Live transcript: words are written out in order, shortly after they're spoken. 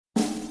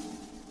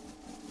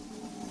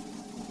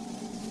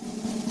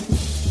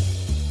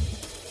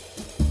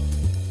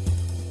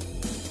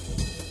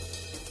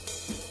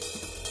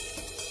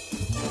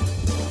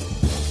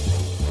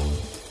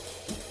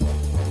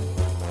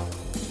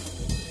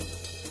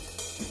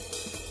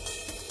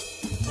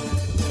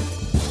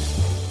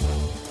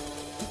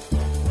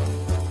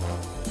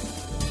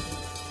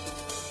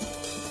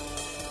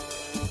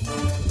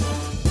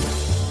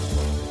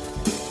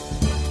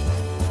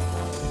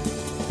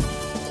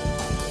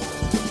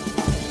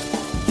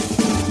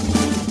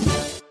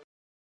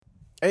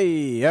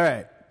Hey, all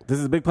right. This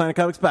is the Big Planet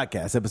Comics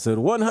Podcast, episode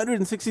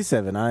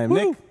 167. I am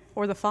Nick.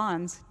 Or the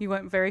Fonz. You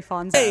went very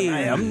Fonz.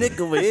 Hey, I'm Nick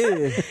over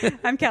here.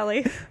 I'm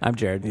Kelly. I'm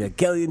Jared. Yeah,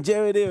 Kelly and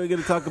Jared here. We're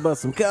going to talk about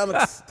some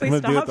comics. Please I'm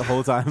going to do stop. it the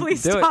whole time.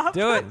 Please Do stop. it.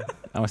 Do it.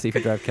 I want to see if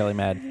you drive Kelly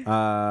mad.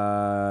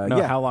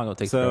 Yeah. How long it'll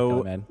take to drive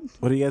Kelly mad.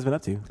 What have you guys been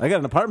up to? I got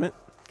an apartment.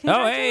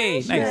 Oh, hey.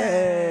 Nice.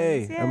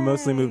 Yay. Yay. I'm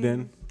mostly moved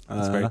in.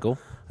 That's very cool.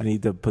 I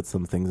need to put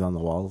some things on the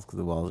walls because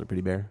the walls are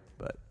pretty bare.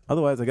 But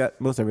otherwise, I got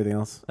most everything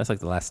else. That's like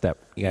the last step.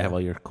 You got to have all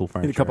your cool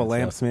furniture. Need a couple and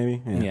lamps, stuff.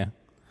 maybe. Yeah.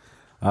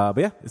 But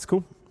yeah, it's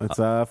cool. It's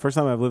first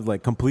time I've lived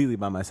like completely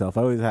by myself.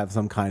 I always have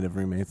some kind of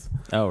roommates.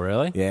 Oh,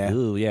 really? Yeah.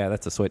 Ooh, yeah,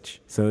 that's a switch.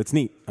 So it's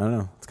neat. I don't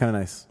know. It's kind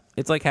of nice.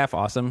 It's like half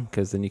awesome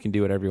because then you can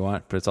do whatever you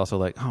want, but it's also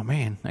like, oh,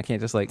 man, I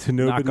can't just like To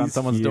knock on nobody's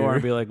someone's here. door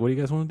and be like, what do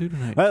you guys want to do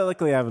tonight? Well,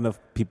 luckily I have enough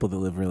people that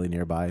live really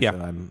nearby. Yeah. So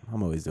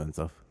I'm always doing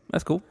stuff.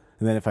 That's cool.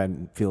 And then if I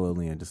feel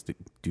lonely, I just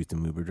do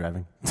some Uber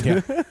driving.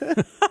 Yeah.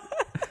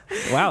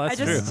 Wow, I that's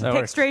true. just That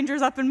pick works.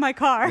 strangers up in my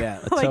car. Yeah,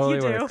 it like totally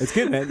you do. works. It's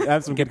good, man. I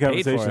have some good Get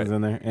paid for conversations it.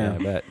 in there. Yeah, I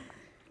Yeah. bet.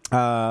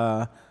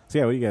 So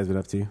yeah, what have you guys been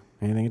up to?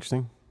 Anything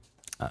interesting?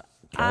 Kelly?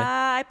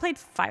 I played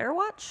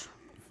Firewatch,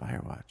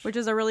 Firewatch. which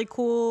is a really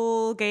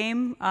cool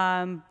game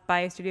by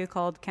a studio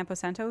called Campo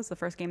Santo. It's the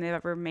first game they've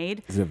ever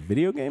made. Is it a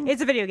video game?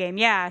 It's a video game,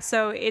 yeah.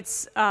 So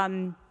it's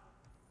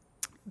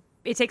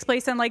it takes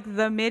place in like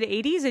the mid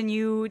 '80s, and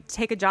you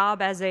take a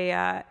job as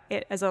a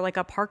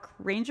park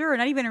ranger, or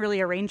not even really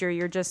a ranger.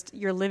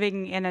 You're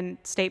living in a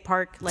state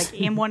park, like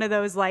in one of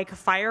those like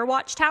fire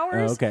watch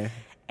towers. Oh, okay.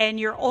 And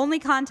your only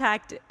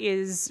contact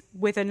is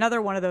with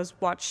another one of those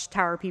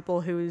watchtower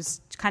people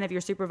who's kind of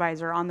your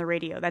supervisor on the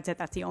radio. That's it.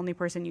 That's the only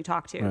person you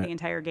talk to Right. the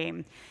entire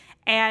game.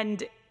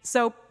 And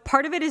so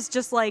part of it is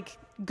just like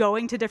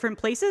going to different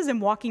places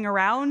and walking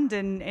around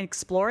and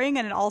exploring.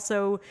 And it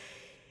also,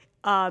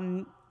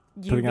 you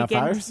Putting out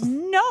fires?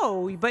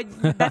 No, but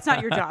that's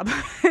not your job.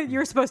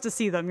 You're supposed to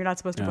see them. You're not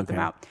supposed to put them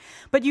Okay. out.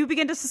 But you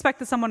begin to suspect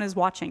that someone is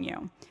watching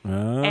you.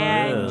 Oh.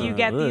 And you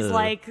get these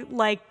Ugh.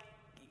 like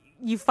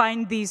you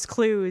find these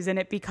clues, and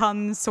it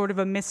becomes sort of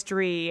a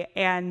mystery,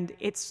 and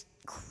it's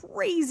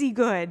crazy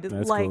good.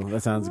 That's like cool.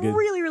 That sounds good.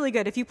 Really, really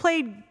good. If you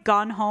played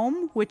Gone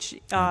Home, which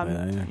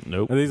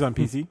Nope. Are these on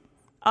PC?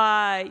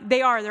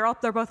 they are,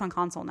 they're both on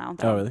console now.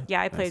 Though. Oh, really? Yeah,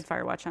 I Nice. played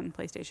Firewatch on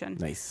PlayStation.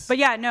 Nice. But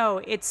yeah, no,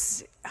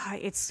 it's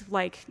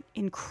like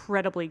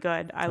incredibly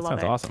good. I love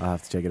Sounds it. awesome. I'll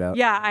have to check it out.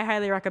 Yeah, I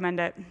highly recommend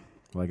it.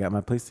 Well, I got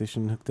my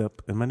PlayStation hooked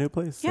up in my new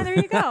place. Yeah, so there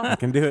you go. I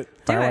can do it.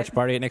 Do Firewatch it.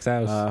 party at Nick's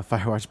house.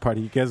 Firewatch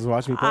party. You guys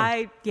watch me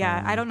play?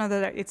 I don't know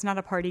that it's not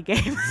a party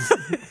game.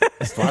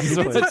 Lots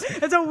of plays.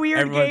 It's a weird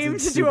Everyone's game in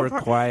to do super a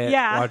party. quiet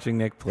Yeah. watching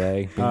Nick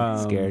play, being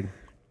scared.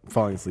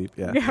 Falling asleep.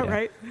 Yeah. Yeah,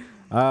 right.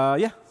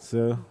 Yeah.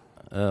 So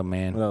Oh,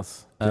 man. what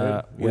else?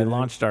 Jared, you We got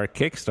launched our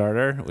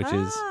Kickstarter, which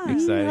is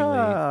excitingly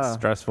Yeah.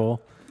 stressful,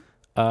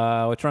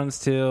 which runs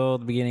till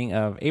the beginning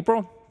of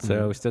April.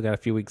 So we still got a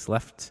few weeks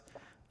left.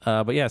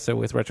 But yeah, so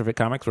with Retrofit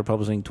Comics, we're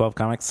publishing 12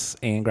 comics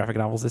and graphic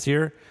novels this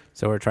year.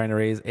 So we're trying to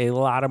raise a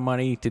lot of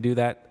money to do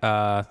that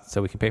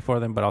so we can pay for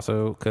them, but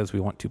also because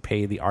we want to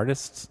pay the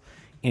artists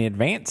in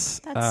advance.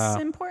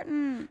 That's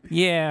important.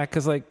 Yeah,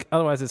 because like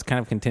otherwise it's kind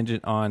of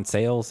contingent on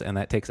sales, and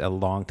that takes a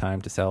long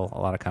time to sell a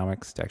lot of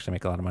comics to actually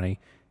make a lot of money.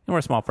 And we're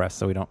a small press,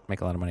 so we don't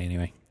make a lot of money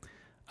anyway.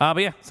 But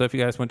yeah, so if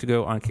you guys want to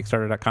go on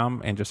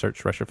Kickstarter.com and just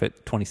search Retrofit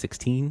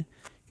 2016, you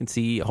can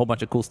see a whole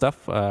bunch of cool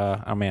stuff.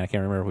 Oh man, I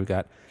can't remember. We've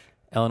got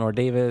Eleanor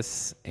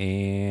Davis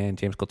and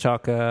James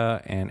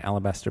Kolchaka and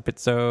Alabaster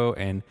Pizzo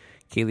and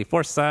Kaylee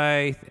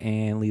Forsyth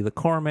and Leela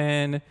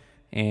Corman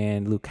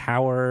and Luke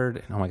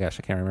Howard. Oh my gosh,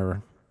 I can't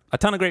remember. A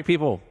ton of great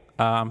people.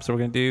 So we're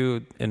going to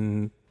do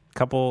in a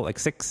couple, like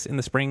 6 in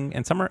the spring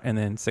and summer, and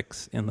then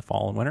 6 in the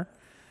fall and winter.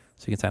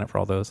 So you can sign up for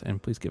all those, and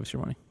please give us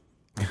your money.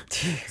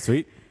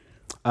 Sweet.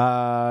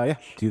 Yeah,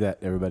 do that,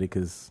 everybody,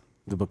 because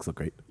the books look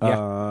great. Yeah.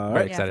 All Very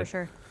right. Yeah, excited. for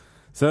sure.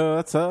 So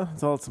that's all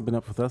that's been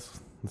up with us.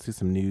 Let's do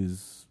some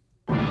news.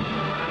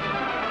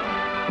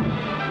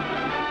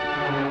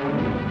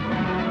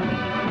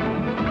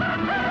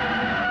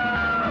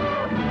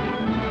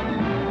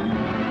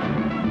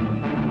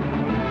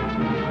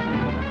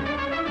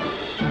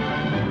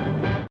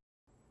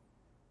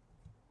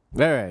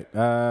 All right.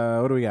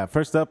 What do we got?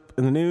 First up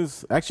in the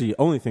news, actually,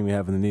 only thing we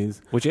have in the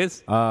news. Which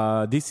is?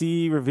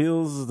 DC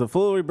reveals the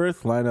full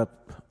Rebirth lineup.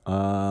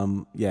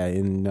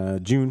 In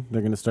June,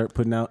 they're going to start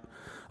putting out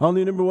all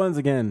new number ones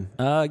again.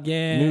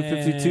 Again. New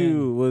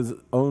 52 was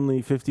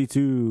only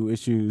 52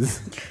 issues.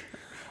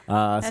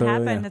 That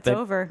happened. It's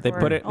over. They or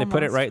put it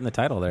almost. right in the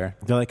title there.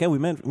 They're like, yeah,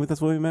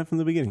 that's what we meant from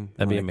the beginning.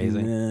 That'd be I'm like,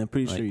 amazing. Nah,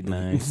 pretty sure Like, you did.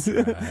 nice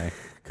try.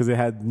 Because they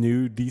had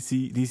new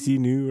DC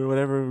new or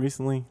whatever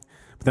recently.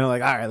 But then they're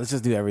like, all right, let's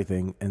just do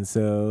everything. And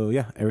so,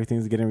 yeah,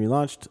 everything's getting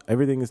relaunched.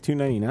 Everything is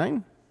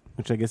 $2.99,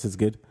 which I guess is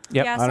good.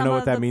 Yep. Yeah, I don't some know what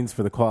of that the- means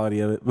for the quality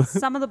of it.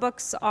 Some of the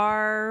books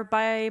are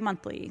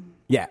bi-monthly.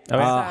 yeah. Oh,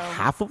 yeah. So-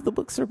 Half of the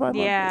books are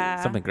bi-monthly.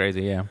 Yeah. Something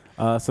crazy,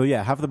 yeah. So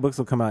yeah, half of the books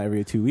will come out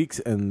every 2 weeks,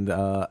 and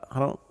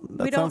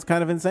that sounds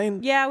kind of insane.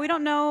 Yeah, we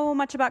don't know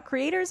much about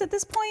creators at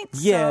this point.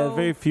 Yeah, so-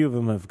 very few of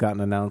them have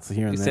gotten announced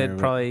here and You there. said but-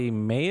 probably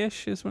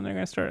May-ish is when they're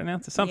going to start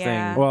announcing something.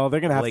 Yeah. Well, they're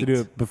gonna have late. to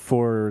do it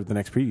before the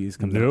next previews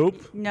comes out.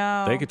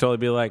 No. They could totally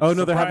be like, Oh,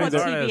 no, they're surprise having Put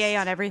their- artists.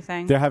 TBA on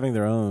everything. They're having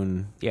their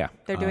own. Yeah.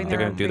 They're doing They're their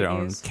going own to do their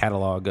own previews.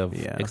 catalog of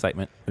Yeah.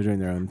 excitement. They're doing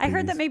their own. I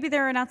heard that previews. maybe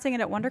they're announcing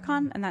it at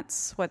WonderCon, and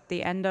that's what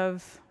the end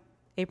of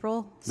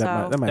April. So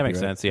That might That be makes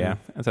right. sense, yeah.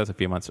 And so that's a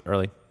few months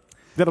early.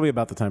 That'll be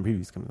about the time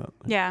previews comes out.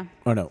 yeah,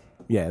 Oh no,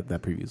 yeah,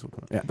 that previews will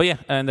come out. Yeah, But yeah,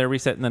 and they're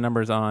resetting the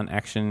numbers on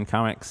Action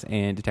Comics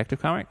and Detective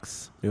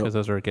Comics because Yep.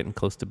 those are getting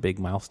close to big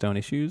milestone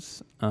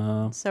issues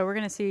so we're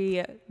gonna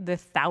see the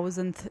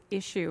 1,000th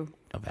issue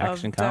of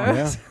Action those,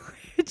 Comics.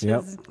 which Yep.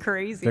 is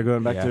crazy. they're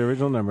going back Yeah. to the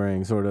original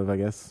numbering, sort of, I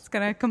guess. It's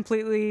gonna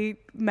completely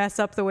mess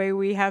up the way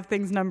we have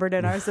things numbered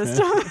in our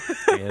system.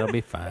 It'll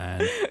be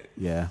fine.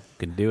 Yeah.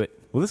 Can do it.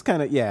 Well, this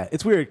kind of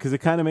it's weird because it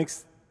kind of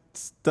makes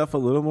stuff a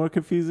little more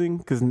confusing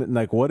because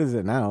like what is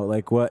it now?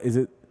 Like what is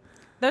it?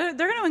 they're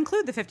gonna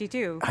include the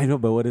 52. I know,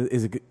 but what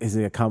is it? Is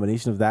it a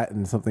combination of that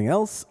and something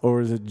else,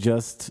 or is it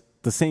just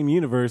the same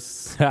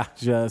universe?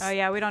 Just Oh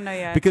yeah, we don't know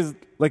yet. because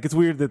like it's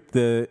weird that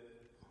the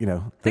the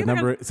think they're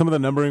number some of the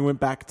numbering went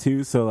back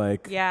too. So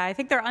like yeah, I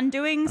think they're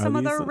undoing some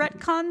of the these some-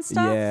 retcon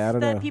stuff Yeah, I don't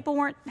that know. people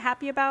weren't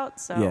happy about.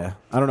 So yeah,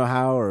 I don't know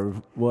how or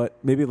what.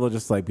 Maybe they'll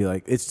just like be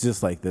like it's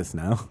just like this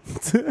now.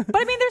 But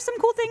I mean, there's some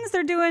cool things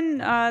they're doing.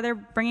 They're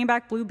bringing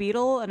back Blue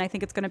Beetle, and I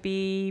think it's going to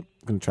be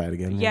I'm gonna try it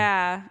again.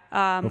 yeah,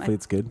 Hopefully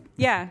it's good.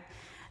 yeah,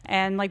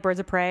 and like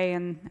Birds of Prey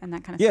and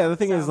that kind of Yeah, stuff. the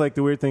thing So- is, like,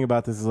 the weird thing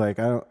about this is, like,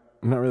 I'm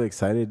not really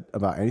excited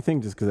about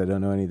anything just because I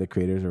don't know any of the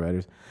creators or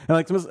writers. And,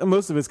 like,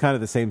 most of it's kind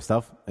of the same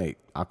stuff. Like,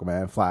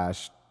 Aquaman,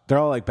 Flash. They're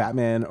all, like,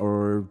 Batman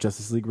or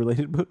Justice League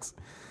related books.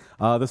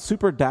 The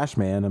Super Dash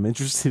Man I'm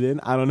interested in.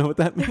 I don't know what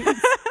that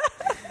means.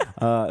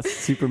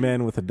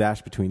 Superman with a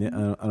dash between it. I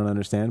don't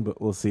understand, but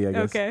we'll see, I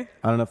guess. Okay.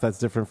 I don't know if that's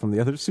different from the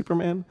other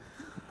Superman.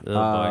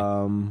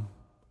 Oh, boy.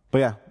 But,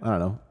 yeah, I don't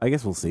know. I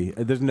guess we'll see.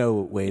 There's no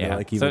way to, Yeah.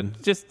 like, So even...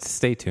 just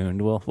stay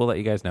tuned. We'll let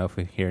you guys know if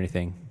we hear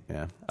anything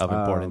yeah. of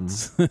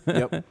importance.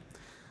 Yep.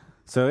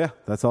 So yeah,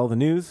 that's all the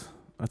news.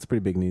 That's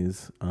pretty big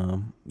news.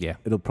 Yeah.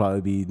 It'll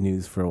probably be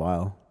news for a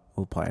while.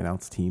 We'll probably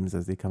announce teams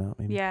as they come out.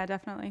 Maybe. yeah,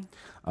 definitely.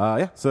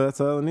 Yeah. So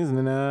that's all the news, and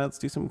then let's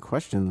do some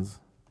questions.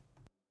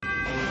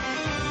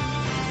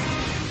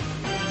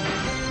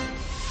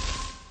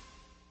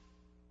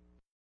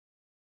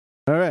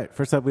 All right.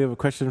 First up, we have a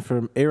question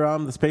from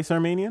Aram, the Space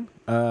Armenian.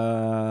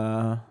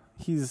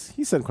 He's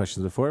sent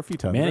questions before a few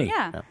times. Many.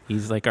 right? Yeah.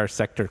 He's like our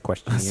sector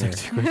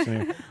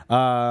questionnaire.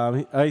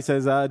 He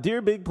says,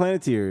 "Dear Big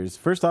Planeteers,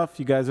 first off,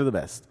 you guys are the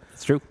best.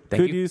 It's true.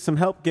 Thank Could you. use some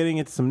help getting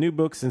into some new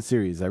books and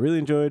series. I really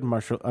enjoyed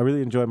martial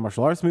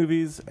arts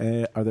movies.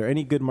 Are there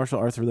any good martial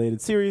arts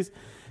related series?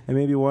 And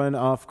maybe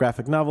one-off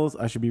graphic novels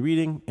I should be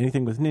reading?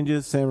 Anything with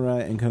ninjas, samurai,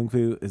 and kung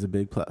fu is a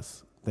big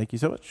plus. Thank you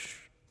so much."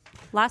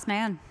 Last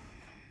Man.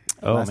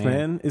 Oh, Last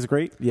Man is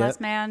great. Yeah,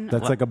 Last Man.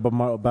 That's like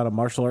about a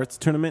martial arts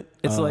tournament.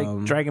 It's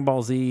like Dragon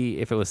Ball Z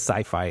if it was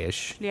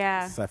sci-fi-ish.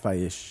 Yeah.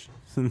 sci-fi-ish.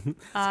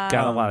 Got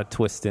a lot of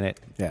twists in it.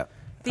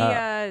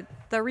 Yeah.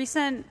 The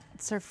recent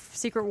sort of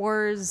Secret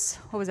Wars,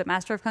 what was it,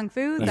 Master of Kung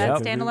Fu? Yep.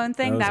 That standalone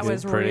thing, That that was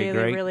was good. Pretty really,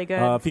 great. really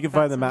good. If you can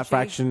find That's the Matt some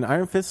Fraction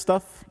Iron Fist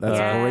stuff, that's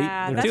Yeah, great.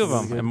 that's- There are two of really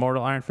them. good.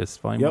 Immortal Iron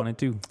Fist, Volume Yep. 1 and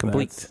 2.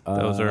 Complete. That's,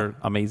 Those are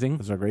amazing.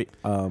 Those are great.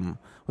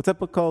 What's that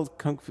book called?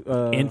 Kung Fu.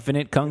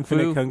 Infinite Kung Fu.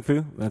 Infinite Kung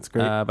Fu. That's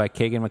great. By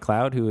Kagan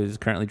McLeod, who is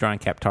currently drawing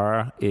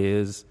Captara,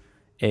 is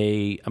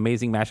a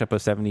amazing mashup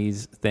of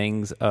 70s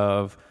things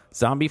of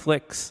zombie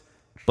flicks,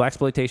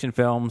 blaxploitation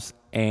films,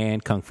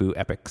 and kung fu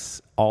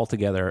epics all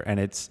together. And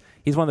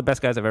he's one of the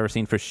best guys I've ever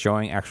seen for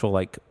showing actual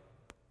like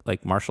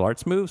martial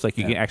arts moves. Like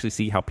you can actually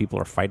see how people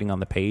are fighting on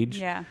the page,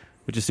 Yeah.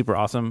 which is super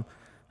awesome.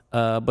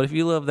 But if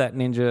you love that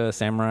ninja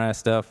samurai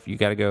stuff, you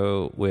got to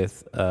go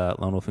with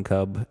Lone Wolf and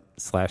Cub /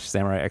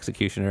 Samurai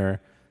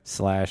Executioner /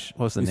 what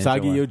was the ninja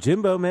Usagi one?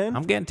 Yojimbo, man.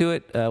 I'm getting to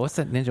it. What's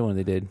that ninja one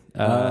they did?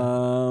 I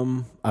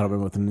don't remember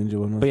what the ninja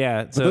one was. But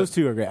yeah, but so those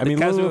two are great. I the mean,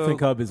 Lone Kazuo Wolf and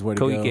Cub is where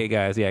to Koike go.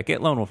 guys, yeah,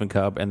 get Lone Wolf and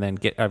Cub, and then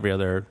get every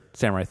other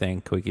samurai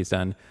thing Koike's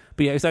done.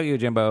 But yeah, Usagi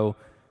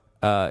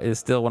Yojimbo is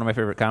still one of my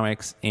favorite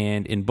comics.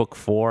 And in book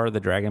 4, The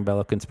Dragon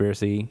Bellow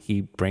Conspiracy,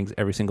 he brings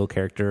every single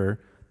character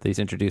that he's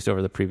introduced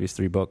over the previous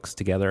 3 books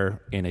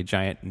together in a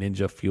giant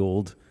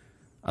ninja-fueled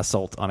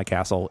assault on a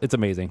castle. It's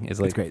amazing. It's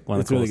like It's great. one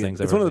of It's the really coolest good.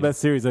 things It's I've one of the ever best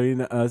series. I mean,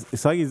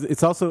 Usagi's.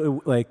 It's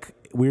also like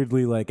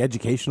weirdly like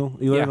educational.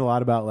 You learn Yeah. a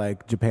lot about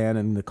like Japan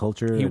and the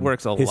culture. He and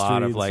works a history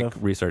lot of and like stuff.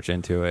 research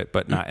into it,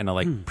 but not in a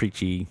like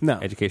preachy No.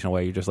 educational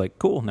way. You're just like,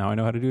 cool, now I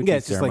know how to do a Yeah, tea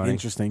it's just ceremony. like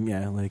interesting.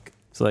 Yeah, like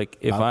So like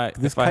if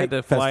this if I had kite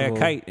to fly festival- a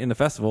kite in the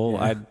festival,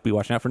 Yeah. I'd be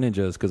watching out for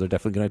ninjas because they're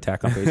definitely going to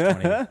attack on base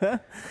 20.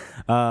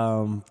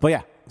 but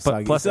yeah,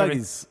 But plus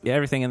Usagi's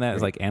everything in that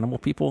is like animal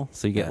people.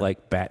 So you get Yeah.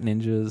 like bat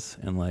ninjas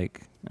and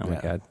like oh my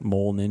Yeah. god,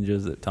 mole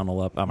ninjas that tunnel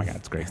up. Oh my god,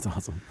 it's great. it's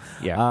awesome.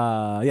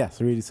 Yeah. Yeah.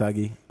 So read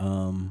Usagi.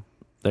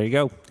 There you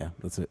go. Yeah,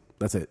 that's it.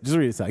 That's it. Just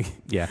read Usagi.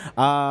 Yeah.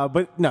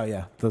 But no,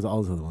 yeah, those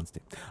all those other ones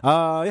too.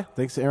 Yeah,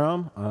 thanks,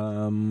 Aram.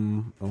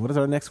 What is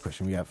our next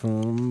question we got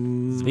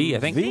from Zvi, I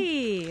think.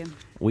 Hey.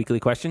 Weekly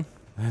question.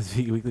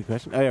 Zvi, weekly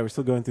question. Oh yeah, we're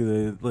still going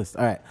through the list.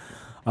 All right.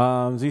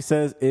 Zvi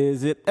says,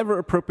 "Is it ever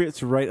appropriate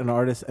to write an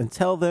artist and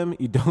tell them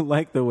you don't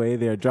like the way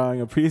they are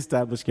drawing a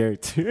pre-established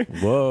character?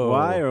 Whoa.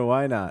 Why or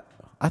why not?"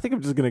 I think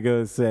I'm just gonna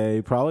go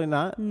say probably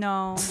not.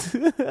 No.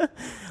 The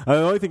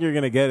only thing you're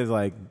gonna get is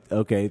like,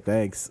 okay,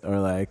 thanks, or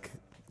like,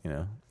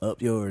 up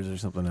yours or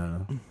something. I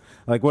don't know.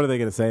 Like, what are they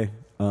gonna say?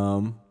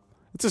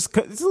 It's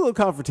a little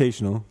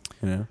confrontational,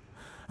 Yeah.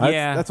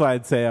 That's why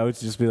I'd say I would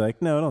just be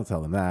like, no, don't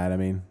tell them that. I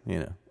mean,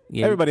 Yeah.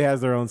 everybody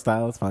has their own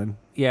style. It's fine.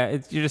 Yeah,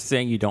 you're just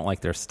saying you don't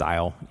like their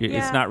style. It's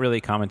Yeah. not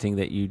really commenting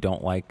that you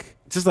don't like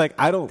Just like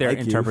I don't their like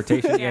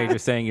interpretation. Yeah. You're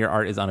just saying your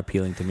art is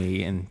unappealing to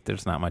me, and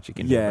there's not much you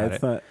can You. do Yeah, about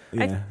it's it.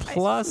 not. Yeah.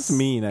 Plus, It's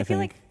mean. I I feel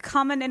think. like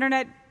common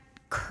internet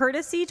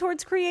courtesy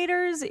towards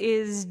creators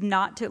is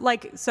not to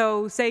like.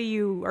 So, say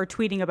you are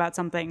tweeting about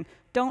something,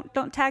 don't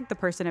tag the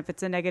person if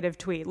it's a negative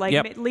tweet. Like,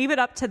 Yep. leave it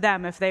up to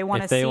them if they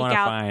want to if they seek want to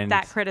out find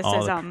that all the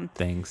criticism.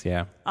 things,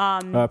 yeah. I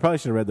probably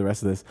should have read the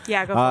rest of this.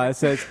 Yeah, go for it. It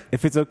says,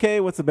 if it's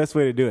okay, what's the best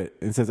way to do it?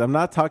 It says, I'm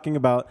not talking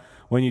about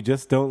when you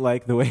just don't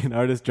like the way an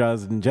artist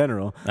draws in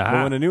general, but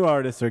Aha. when a new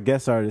artist or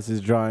guest artist is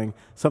drawing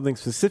something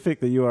specific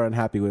that you are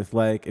unhappy with.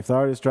 Like if the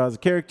artist draws a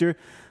character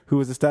who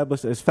was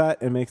established as fat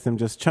and makes them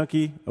just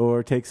chunky,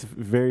 or takes a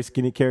very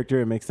skinny character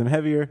and makes them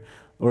heavier,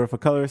 or if a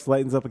colorist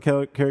lightens up a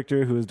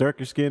character who is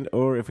darker skinned,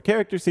 or if a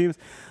character seems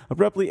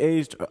abruptly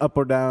aged up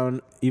or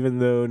down even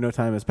though no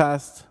time has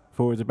passed,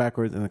 forwards or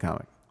backwards in the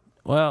comic.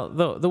 Well,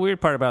 the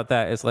weird part about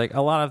that is like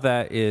a lot of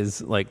that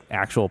is like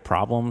actual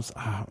problems.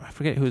 I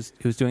forget who's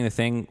doing the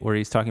thing where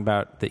he's talking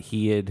about that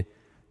he had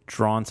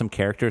drawn some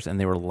characters and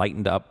they were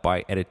lightened up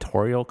by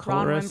editorial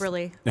Ron colorists.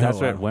 Wimberly. That's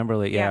Oh, wow. right,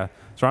 Wimberly. Yeah. Yeah.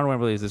 So Ron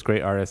Wimberly is this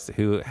great artist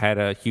who had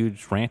a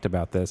huge rant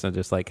about this and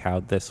just like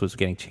how this was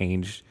getting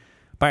changed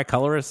by a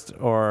colorist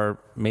or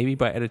maybe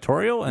by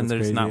editorial, and That's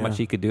there's crazy, not yeah. much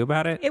he could do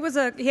about it. It was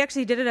he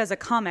actually did it as a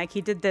comic.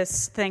 He did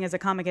this thing as a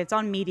comic. It's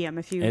on Medium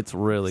if you It's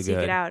really seek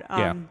good. it out.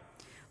 Yeah.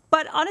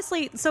 But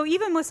honestly, so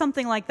even with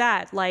something like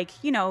that, like,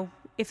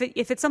 if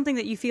it's something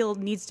that you feel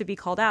needs to be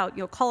called out,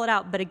 you'll call it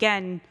out. But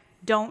again,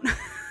 don't.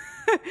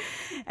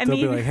 They'll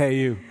be like, hey,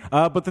 you.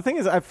 But the thing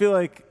is, I feel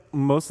like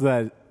most of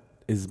that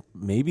is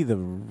maybe the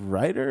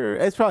writer.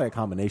 It's probably a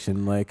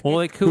combination. Like, Well,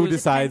 like, who who-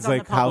 decides Depends on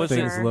like the how publisher.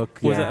 things look.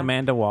 Was yeah. it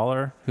Amanda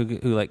Waller who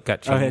like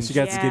got Oh, changed?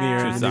 yeah, she got skinnier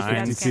in the Design.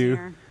 New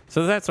 52.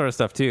 So that sort of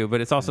stuff too,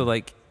 but it's also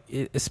like,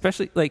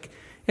 especially like,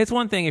 it's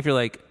one thing if you're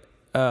like,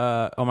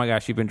 oh my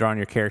gosh, you've been drawing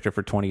your character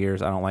for 20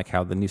 years. I don't like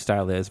how the new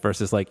style is.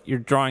 Versus like you're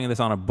drawing this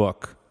on a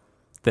book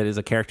that is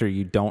a character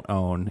you don't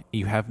own.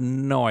 You have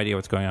no idea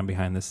what's going on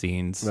behind the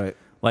scenes. Right.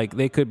 Like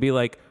they could be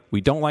like, we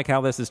don't like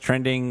how this is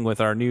trending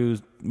with our new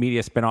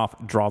media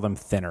spinoff. Draw them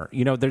thinner.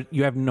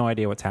 You have no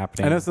idea what's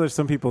happening. I know there's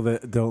some people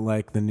that don't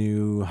like the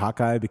new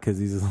Hawkeye because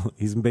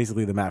he's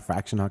basically the Matt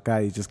Fraction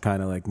Hawkeye. He's just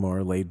kind of like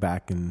more laid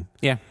back and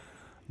Yeah.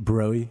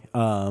 broy.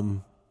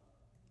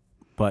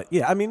 But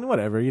yeah, I mean,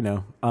 whatever,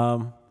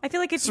 I feel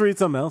like just read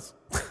something else.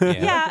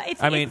 Yeah,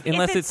 if- I mean, if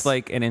unless it's- it's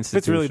like an really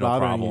institutional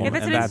bothering problem. you. if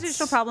it's and an that's-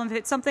 institutional problem, if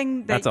it's something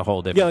that that's a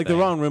whole different Yeah, like thing.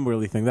 the Ron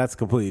Wimberly thing. That's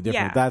completely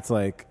different. Yeah. That's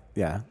like,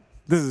 yeah,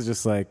 this is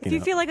just like, if you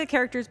feel like a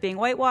character is being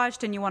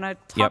whitewashed and you want to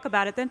talk Yep.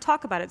 about it, then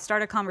talk about it.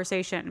 Start a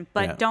conversation,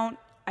 but Yeah. don't.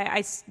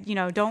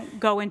 Don't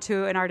go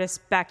into an artist's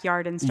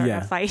backyard and start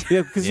a fight.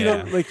 Yeah, because you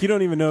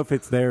don't even know if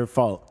it's their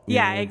fault. you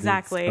Yeah, know, it's-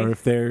 exactly. Or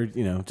if they're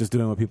just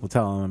doing what people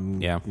tell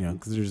them. Yeah.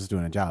 because they're just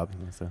doing a job.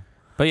 So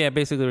But yeah,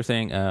 basically we're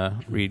saying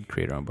read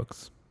creator-owned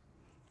books.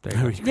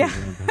 There you go. Yeah.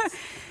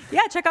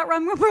 Yeah, check out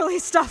Ron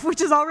Wimberly's stuff,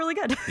 which is all really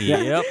good.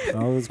 Yep.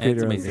 all those It's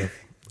creator amazing.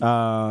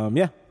 stuff.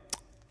 Yeah.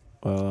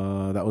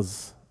 That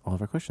was all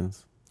of our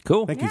questions.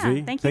 Cool. Thank Yeah,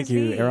 you, Zvi. thank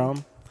you, Zvi.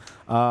 Aram.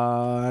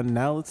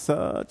 Now let's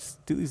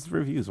just do these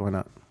reviews. Why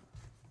not?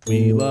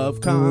 We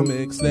love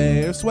comics,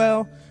 they're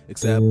swell,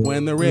 except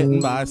when they're written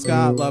by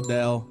Scott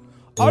Lobdell.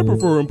 I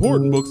prefer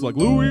important books like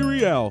Louis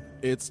Riel.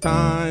 It's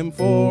time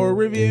for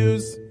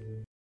reviews.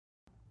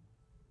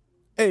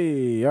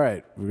 Hey, all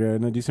right. We're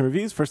going to do some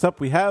reviews. First up,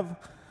 we have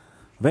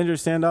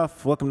Avengers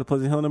Standoff, Welcome to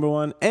Pleasant Hill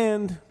 #1,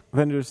 and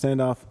Avengers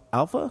Standoff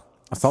Alpha,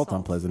 Assault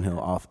on Pleasant Hill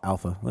off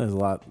Alpha. There's a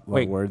lot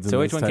Wait, of words. so in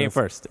which those one came titles.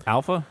 first?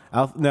 Alpha?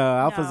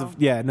 Alpha's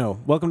No.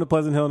 Welcome to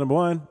Pleasant Hill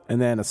 #1, and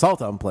then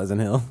Assault on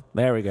Pleasant Hill.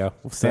 There we go.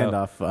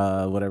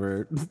 Standoff,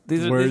 whatever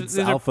These are- words.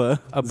 these are- Alpha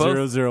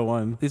both-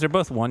 001. These are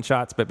both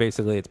one-shots, but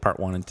basically it's part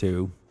 1 and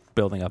 2,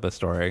 building up a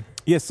story.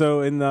 Yeah.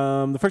 So in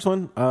the first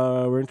one,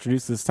 we're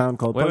introduced to this town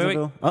called Wait.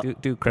 Pleasantville. Oh,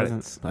 Do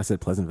credits. I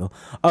said Pleasantville.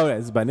 Oh, yeah.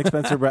 This is by Nick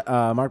Spencer,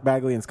 Mark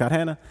Bagley, and Scott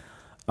Hanna.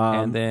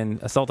 And then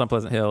Assault on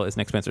Pleasant Hill is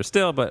Nick Spencer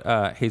still, but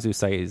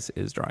Jesus Saiz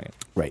is drawing it.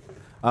 Right.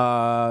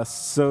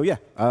 So yeah,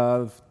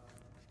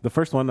 the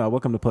first one,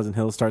 Welcome to Pleasant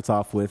Hill, starts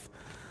off with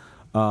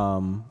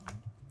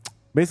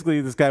basically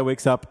this guy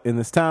wakes up in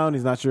this town.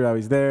 He's not sure how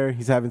he's there.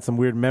 He's having some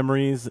weird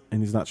memories, and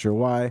he's not sure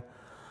why.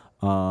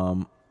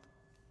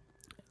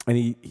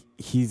 And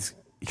he's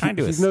trying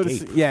to he's escape.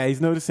 noticing. Yeah,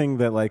 he's noticing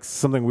that like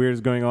something weird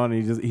is going on,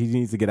 and he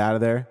needs to get out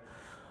of there.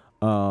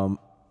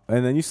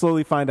 And then you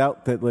slowly find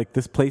out that like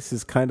this place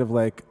is kind of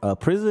like a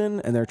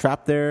prison, and they're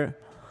trapped there.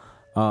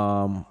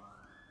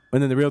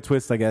 And then the real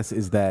twist, I guess,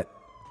 is that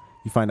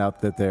you find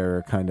out that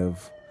they're kind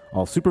of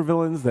all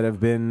supervillains that have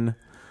been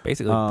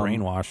Basically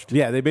brainwashed.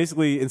 Yeah, they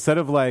basically, instead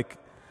of like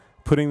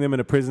putting them in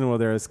a prison while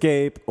they're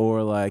escape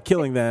or like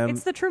killing them.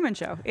 It's the Truman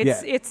Show.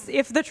 It's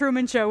if the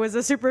Truman Show was a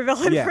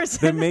supervillain Yeah,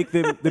 person.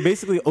 they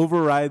basically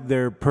override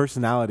their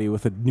personality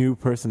with a new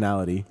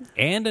personality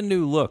And a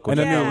new look, which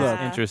And a is new look.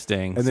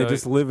 interesting. and So they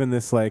just live in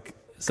this like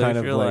So kind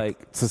if of you're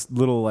like just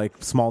little like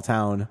small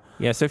town.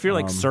 yeah, so if you're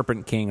like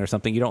Serpent King or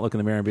something, you don't look in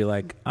the mirror and be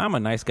like, I'm a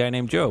nice guy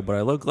named Joe, but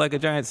I look like a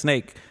giant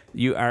snake.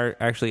 You are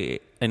actually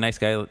a nice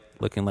guy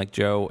looking like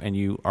Joe, and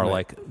you are Right.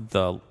 like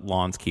the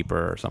lawns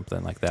keeper or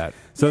something like that.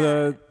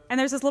 So And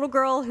there's this little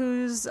girl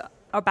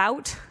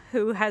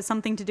who has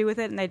something to do with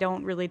it, and they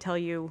don't really tell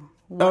you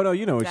what oh no,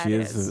 you know what that she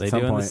is. They at some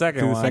do in the point. second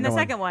Through one. In the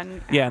second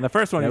one. Yeah, and the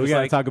first one, Yeah, you're we just got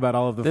to like, talk about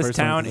all of the this first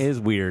town ones. is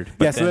weird.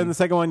 But Yeah, so then the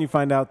second one you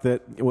find out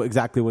that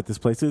exactly what this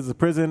place is a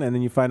prison, and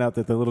then you find out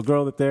that the little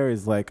girl that there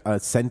is like a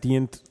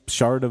sentient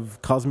shard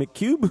of cosmic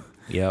cube,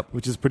 Yep.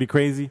 which is pretty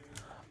crazy.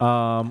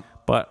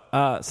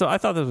 But so I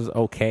thought this was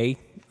okay.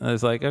 I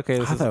was like, okay,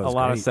 this I is thought a it was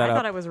lot of great. I setup.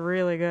 thought it was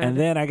really good. And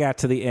then I got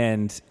to the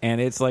end, and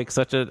it's like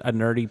such a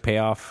nerdy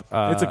payoff.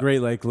 It's a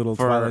great like little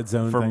Twilight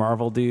Zone for thing.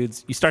 Marvel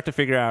dudes. You start to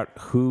figure out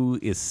who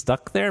is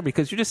stuck there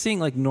because you're just seeing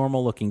like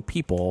normal looking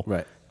people,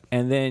 Right.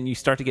 And then you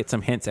start to get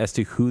some hints as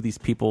to who these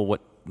people,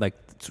 what like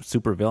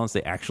super villains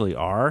they actually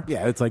are.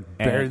 Yeah, it's like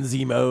And Baron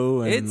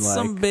Zemo, and It's like,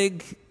 some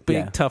big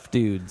Yeah. tough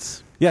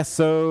dudes. Yeah,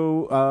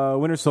 so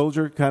Winter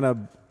Soldier kind of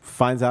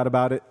finds out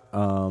about it.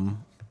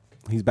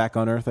 He's back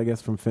on Earth, I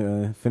guess, from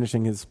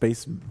finishing his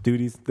space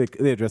duties.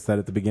 They addressed that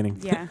at the beginning.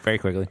 yeah. Very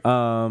quickly.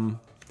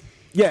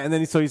 Yeah, and then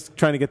he's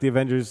trying to get the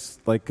Avengers,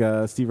 like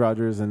Steve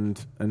Rogers and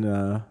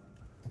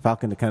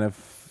Falcon, to kind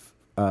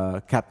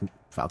of Captain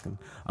Falcon,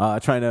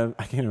 trying to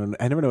I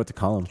never know what to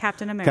call him.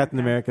 Captain America. Captain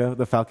America,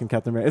 the Falcon,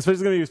 Captain America. It's going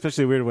to be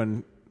especially weird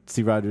when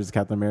Steve Rogers is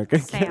Captain America.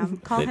 Sam.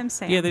 Call him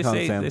Sam. Yeah, they Call him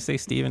say Sam. they say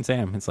Steve and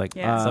Sam. It's like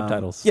Yeah.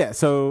 subtitles. Yeah,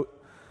 so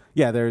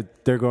yeah,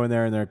 they're going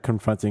there and they're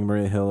confronting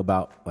Maria Hill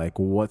about like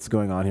what's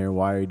going on here.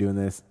 Why are you doing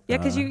this? Yeah,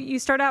 because you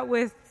start out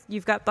with,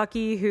 you've got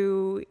Bucky,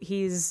 who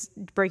he's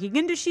breaking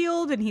into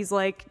S.H.I.E.L.D. and he's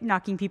like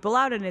knocking people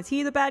out, and is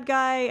he the bad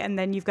guy? And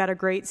then you've got a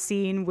great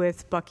scene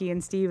with Bucky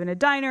and Steve in a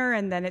diner,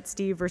 and then it's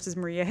Steve versus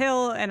Maria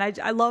Hill. And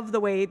I love the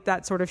way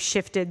that sort of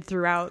shifted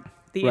throughout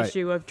the Right.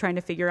 issue of trying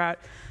to figure out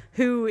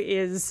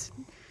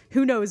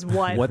who knows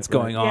what. What's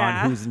going on?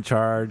 Yeah. Who's in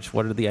charge?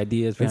 What are the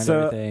ideas behind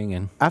so- everything?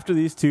 And After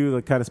these two,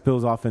 like kind of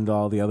spills off into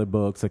all the other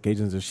books, like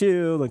Agents of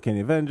S.H.I.E.L.D., Uncanny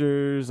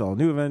Avengers, all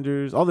New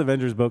Avengers, all the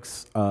Avengers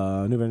books, New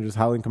Avengers,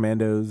 Howling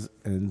Commandos,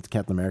 and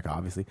Captain America,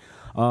 obviously.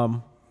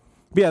 But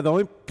yeah, the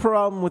only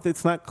problem with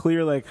it's not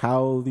clear like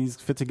how these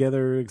fit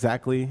together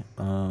exactly.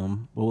 But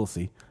we'll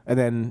see. And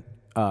then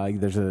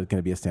there's going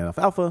to be a standoff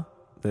Alpha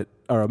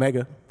or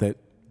Omega that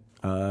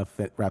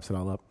wraps it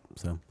all up.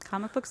 So,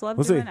 Comic books love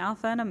We'll doing see.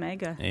 Alpha and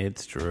Omega.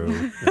 it's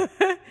true.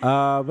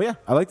 but yeah,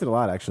 I liked it a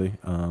lot actually.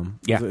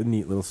 Yeah. It was a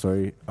neat little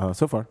story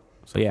so far.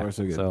 So yeah, far,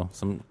 so good. so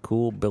some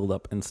cool build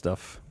up and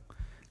stuff.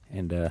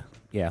 And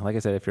yeah, like I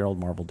said, if you're an old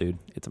Marvel dude,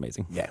 it's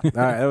amazing. Yeah. All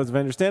right. That was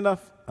Avengers Standoff.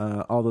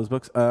 All those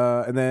books.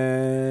 And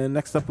then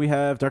next up we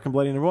have Dark and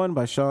Bloody #1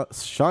 by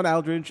Sean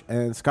Aldridge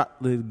and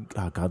Scott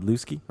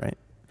Godlewski, right?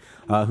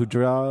 Who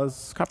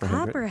draws Copperhead.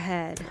 Right?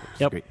 Copperhead.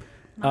 Yep. Great.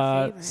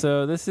 My favorite.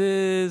 So this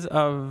is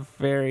a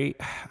very,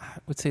 I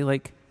would say,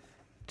 like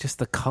just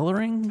the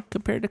coloring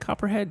compared to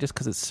Copperhead, just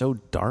because it's so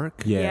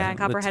dark. Yeah. Yeah, and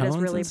The Copperhead is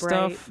tones really and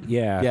bright. stuff.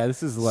 Yeah. Yeah,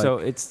 this is like. So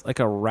it's like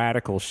a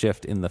radical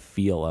shift in the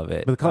feel of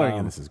it. But the coloring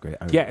in this is great.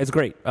 I mean, Yeah, it's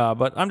great.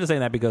 But I'm just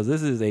saying that because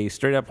this is a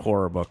straight up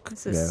horror book.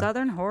 This is Yeah.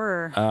 Southern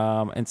horror.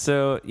 And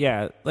so,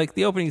 yeah, like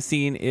the opening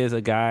scene is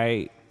a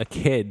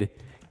kid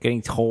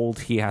getting told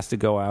he has to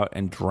go out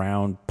and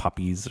drown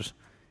puppies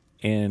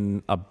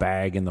in a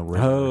bag in the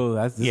river.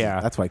 Oh, Yeah.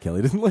 that's why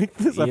Kelly didn't like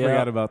this. I Yep.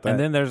 forgot about that. And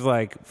then there's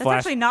like That's flash.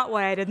 actually not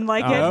why I didn't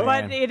like Oh, it,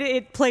 but man.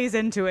 it plays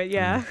into it,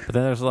 yeah. But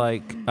then there's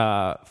like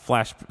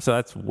flash. So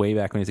that's way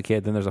back when he was a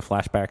kid. Then there's a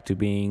flashback to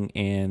being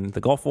in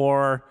the Gulf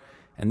War,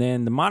 and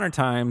then the modern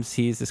times.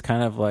 He's this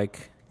kind of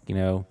like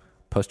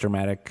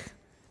post-traumatic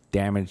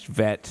damaged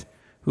vet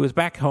who is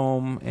back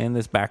home in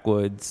this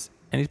backwoods,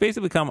 and he's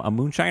basically become a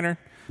moonshiner.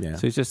 yeah.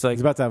 So he's just like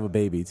he's about to have a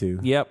baby too.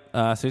 Yep.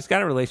 So he's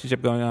got a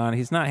relationship going on.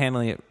 He's not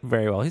handling it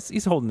very well.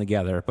 He's holding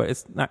together, but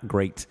it's not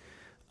great.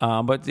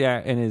 But yeah,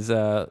 in his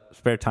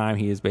spare time,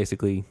 he is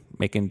basically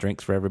making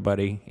drinks for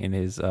everybody in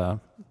his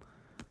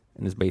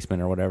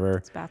basement or whatever.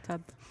 It's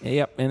bathtub.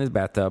 Yep, in his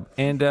bathtub,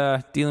 and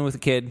dealing with a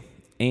kid,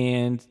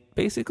 and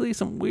basically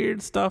some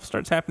weird stuff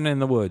starts happening in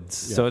the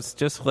woods. Yeah. So it's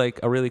just like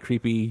a really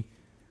creepy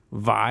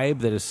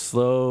vibe that is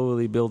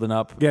slowly building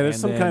up. Yeah, there's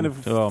and some then- kind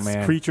of oh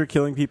man, creature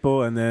killing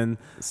people, and then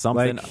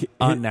something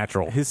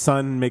unnatural. His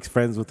son makes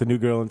friends with the new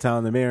girl in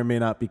town that may or may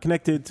not be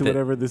connected to That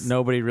whatever this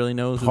nobody really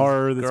knows who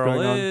horror this that's girl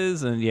going on.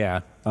 is, and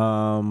yeah,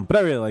 But I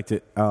really liked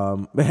it.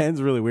 It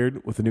ends really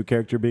weird with a new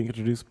character being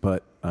introduced,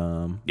 but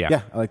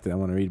Yeah. I liked it. I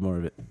want to read more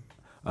of it.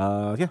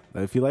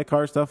 If you like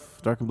horror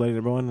stuff, Dark and Bloody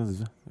 #1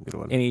 is a good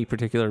one. any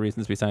particular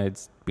reasons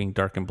besides being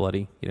dark and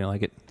bloody? You didn't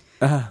like it?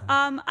 I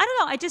don't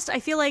know. I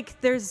feel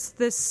like there's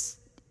this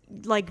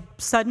like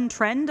sudden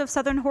trend of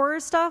Southern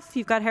horror stuff.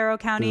 You've got Harrow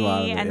County, There's a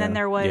lot of it, and then yeah.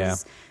 there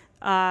was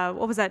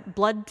what was that?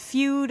 Blood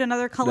Feud,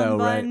 another Cullen Oh,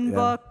 right, Bunn yeah.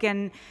 book,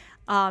 and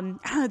I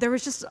don't know. There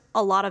was just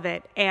a lot of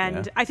it,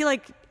 and Yeah. I feel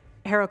like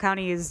Harrow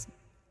County is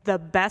the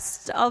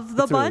best of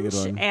the It's a really good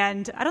bunch. one.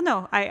 And I don't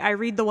know. I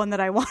read the one that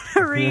I want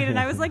to read, and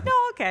I was like, no,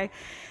 okay.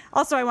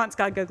 Also, I want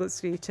Scott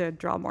Guglisky to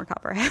draw more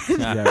Copperhead.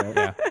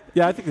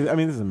 Yeah, I think.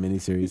 This is a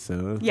miniseries,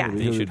 so Yeah.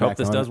 You should hope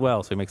this does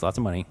well, so he makes lots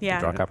of money. Yeah.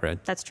 to draw Copperhead.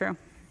 That's true.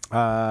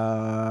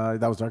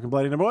 That was Dark and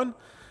Bloody #1.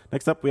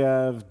 Next up, we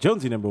have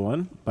Jonesy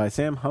 #1 by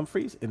Sam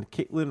Humphries and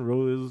Caitlin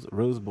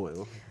Rose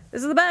Boyle.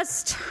 This is the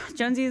best.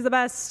 Jonesy is the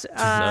best.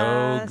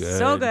 So good.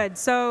 So good.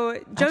 So I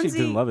actually Jonesy.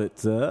 didn't love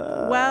it.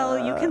 Well,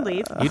 you can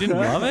leave. You didn't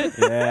love it?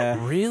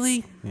 Yeah,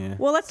 Really? yeah,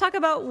 Well, let's talk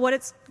about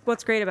what's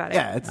great about it.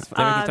 yeah. It's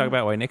Then we can talk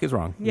about why Nick is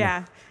wrong.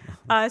 Yeah.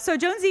 So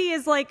Jonesy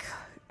is like,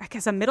 I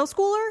guess, a middle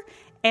schooler,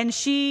 and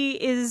she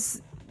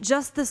is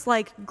just this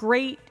like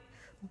great,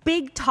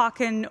 big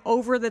talking,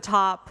 over the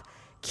top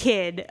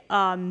kid.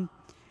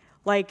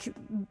 Like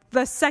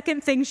the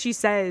second thing she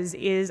says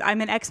is,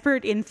 "I'm an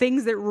expert in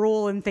things that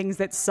rule and things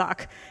that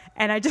suck,"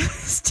 and I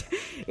just,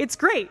 it's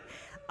great.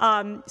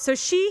 So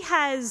she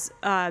has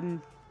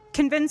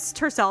convinced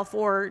herself,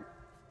 or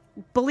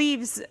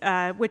believes,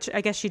 which I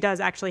guess she does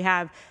actually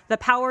have, the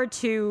power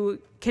to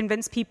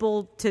convince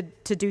people to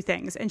do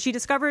things. And she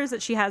discovers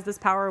that she has this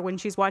power when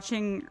she's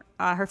watching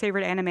her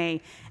favorite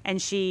anime,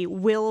 and she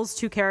wills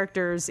two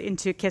characters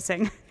into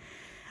kissing.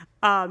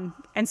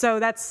 And so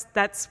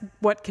that's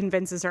what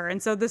convinces her.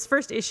 And so this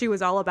first issue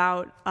is all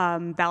about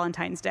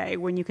Valentine's Day,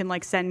 when you can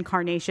like send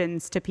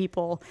carnations to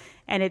people,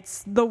 and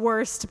it's the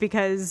worst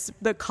because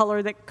the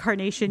color that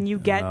carnation you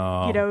get,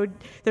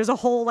 there's a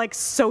whole like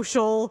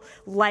social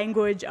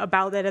language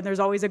about it, and there's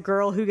always a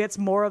girl who gets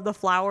more of the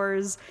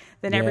flowers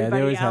than everybody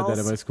they always else. had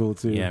that at my school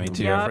too. Yeah, me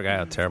too. Yep. I forgot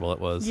how terrible it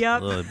was.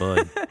 Yep. Lily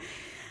Bud.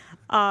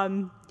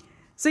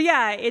 So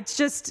yeah, it's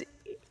just,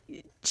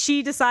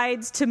 she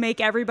decides to make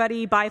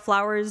everybody buy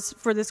flowers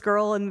for this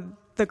girl, and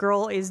the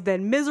girl is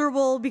then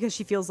miserable because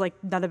she feels like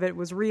none of it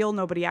was real.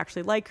 Nobody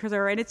actually liked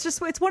her. And it's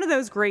one of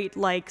those great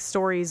like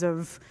stories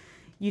of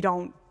you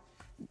don't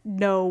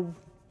know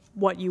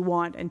what you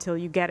want until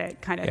you get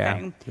it kind of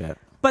thing. Yeah.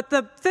 But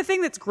the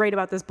thing that's great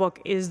about this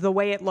book is the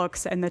way it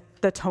looks and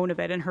the tone of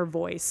it and her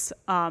voice,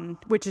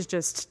 which is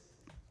just,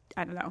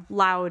 I don't know,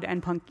 loud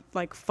and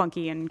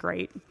funky and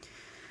great.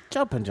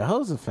 Jump in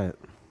Jehoshaphat.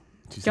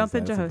 She says Jump that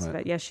in at some point.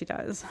 Jehoshaphat. Yes, she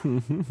does.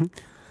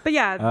 But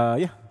yeah,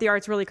 Yeah, the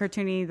art's really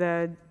cartoony.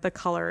 The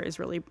color is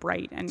really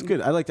bright and it's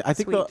good. I liked it. I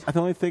think Sweet. the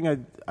only thing I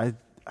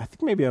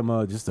think maybe I'm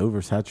just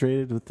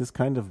oversaturated with this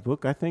kind of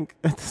book. I think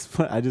at this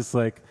point, I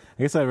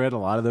guess I read a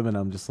lot of them, and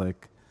I'm just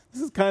like,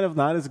 this is kind of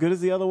not as good as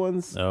the other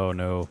ones. Oh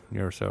no,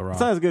 you're so wrong. It's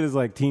not as good as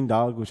like Teen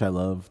Dog, which I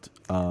loved.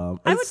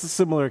 It's a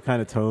similar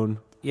kind of tone.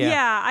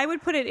 yeah, I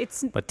would put it.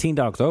 It's But Teen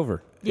Dog's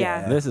over.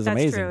 yeah, This is that's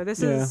amazing. True.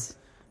 This Yeah. is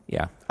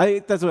Yeah.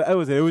 That's what it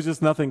was. It was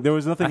just nothing. There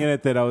was nothing in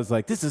it that I was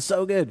like, this is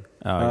so good.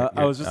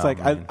 I was just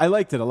man. I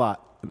liked it a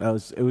lot.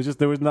 It was just,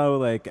 there was no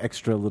like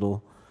extra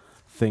little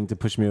thing to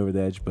push me over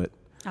the edge, but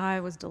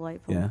it was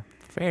delightful. yeah.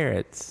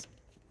 Ferrets.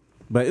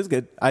 But it's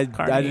good. I did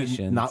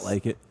Carnations. not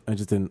like it. I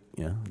just didn't,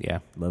 Yeah.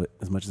 love it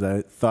as much as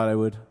I thought I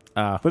would.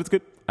 But it's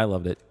good. I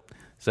loved it.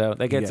 So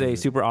that gets Yeah. a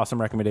super awesome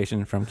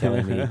recommendation from Kelly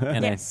and me.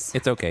 And Yes.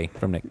 it's okay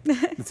from Nick.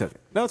 It's okay.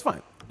 No, it's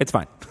fine. It's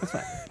fine. It's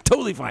fine.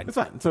 Totally fine. It's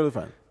fine. It's totally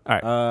fine. All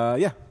right.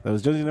 Yeah, that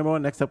was Jonesy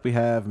 #1. Next up, we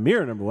have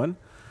Mirror #1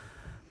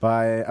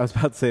 by, I was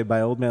about to say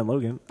by Old Man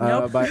Logan,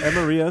 Nope. by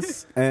Emma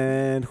Rios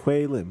and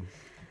Hui Lim.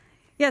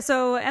 Yeah,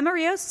 so Emma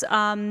Rios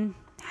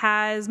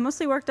has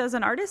mostly worked as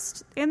an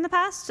artist in the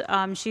past.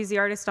 She's the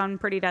artist on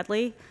Pretty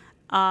Deadly.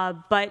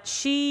 But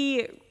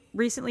she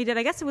recently did,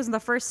 I guess it was in the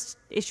first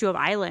issue of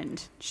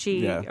Island.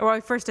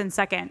 Or first and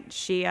second.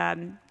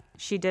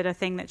 She did a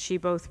thing that she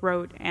both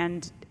wrote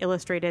and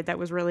illustrated that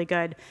was really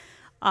good.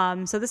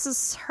 So this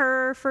is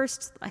her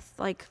first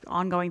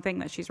ongoing thing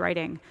that she's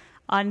writing.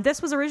 And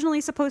this was originally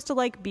supposed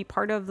to be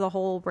part of the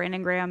whole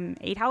Brandon Graham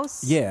 8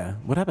 House. Yeah.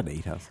 What happened to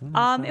 8 House?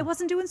 It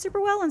wasn't doing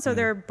super well, and so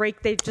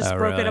they just Oh,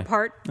 broke it really?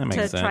 apart That to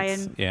makes sense. try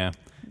and yeah.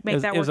 make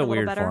that It was work a a little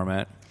weird better.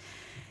 format.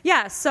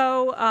 Yeah,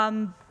 so,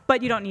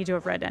 but you don't need to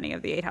have read any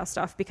of the 8 House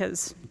stuff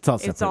because It's all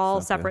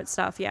separate separate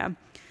stuff, yeah.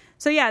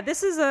 So yeah,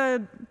 this is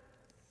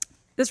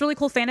this really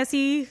cool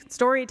fantasy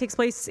story. It takes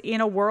place in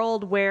a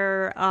world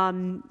where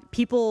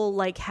people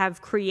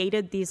have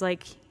created these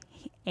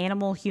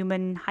animal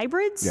human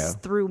hybrids Yeah.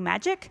 through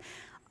magic.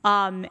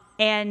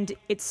 And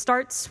it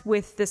starts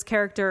with this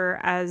character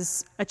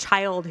as a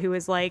child who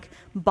is like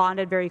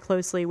bonded very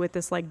closely with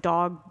this like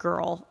dog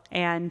girl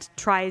and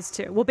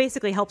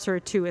basically helps her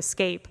to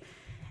escape,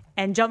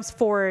 and jumps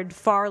forward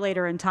far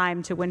later in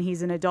time to when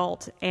he's an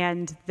adult,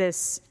 and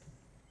this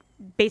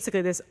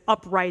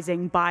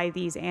uprising by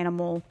these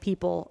animal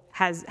people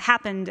has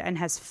happened and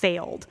has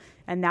failed,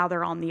 and now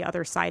they're on the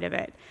other side of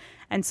it.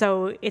 And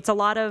so it's a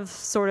lot of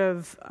sort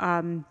of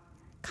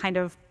kind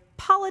of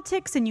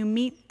politics, and you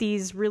meet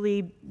these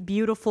really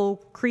beautiful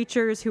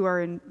creatures who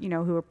are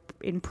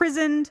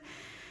imprisoned,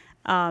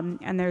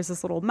 and there's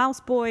this little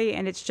mouse boy,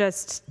 and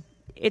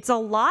it's a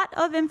lot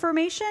of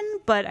information,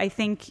 but I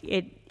think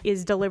it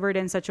is delivered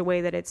in such a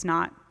way that it's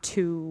not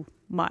too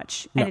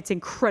much, and it's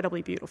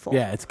incredibly beautiful.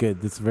 Yeah, it's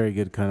good. It's a very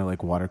good kind of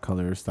like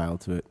watercolor style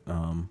to it.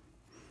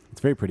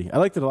 It's very pretty. I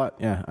liked it a lot.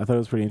 Yeah, I thought it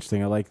was pretty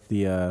interesting. I liked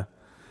it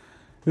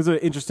was an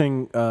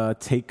interesting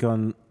take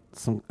on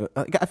some.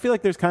 I feel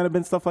like there's kind of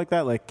been stuff like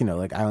that, like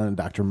like Island of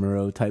Dr.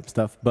 Moreau type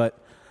stuff,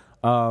 but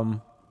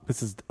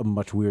this is a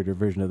much weirder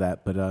version of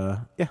that. But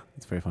yeah,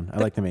 it's very fun. I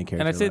like the main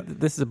character. And I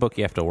said this is a book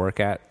you have to work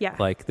at. Yeah,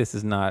 like this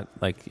is not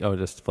like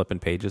just flipping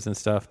pages and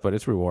stuff, but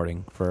it's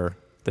rewarding for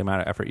the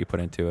amount of effort you put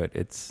into it.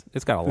 It's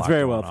got a lot. It's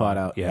very well going thought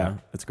on. out. Yeah,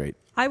 it's great.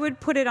 I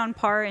would put it on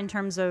par in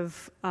terms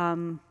of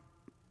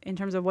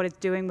what it's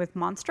doing with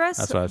Monstrous.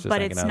 That's what I was just but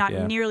thinking it's of, not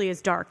yeah. nearly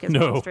as dark as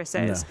Monstrous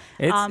is.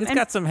 No. It's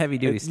got some heavy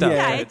duty stuff.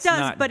 Yeah, but it it's does,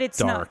 not but it's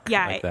dark not.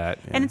 Yeah, like that.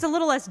 Yeah. And it's a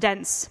little less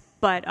dense.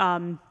 But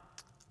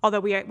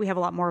although we have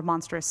a lot more of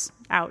Monstrous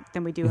out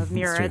than we do of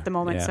Mirror at the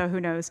moment, Yeah. so who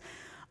knows?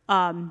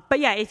 But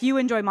yeah, if you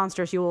enjoy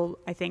Monstrous, you will,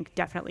 I think,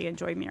 definitely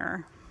enjoy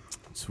Mirror.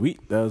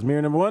 Sweet. That was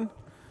Mirror number 1.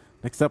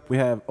 Next up, we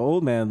have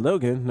Old Man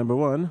Logan number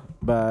 1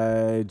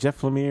 by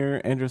Jeff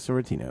Lemire, Andrew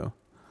Sorrentino.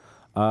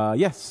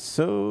 Yes.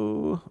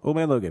 So Old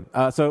Man Logan.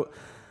 Old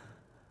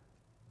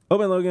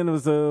Man Logan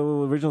was the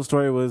original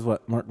story was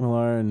what Mark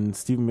Millar and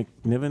Stephen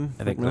McNiven.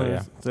 I think so,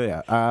 yeah. So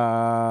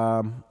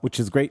yeah, which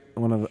is great.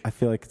 I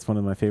feel like it's one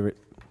of my favorite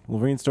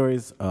Wolverine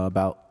stories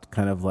about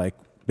kind of like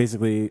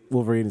basically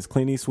Wolverine is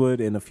Clint Eastwood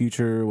in a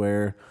future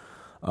where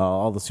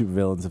all the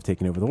supervillains have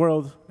taken over the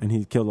world, and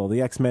he killed all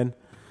the X-Men.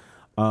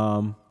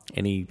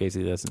 And he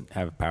basically doesn't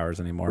have powers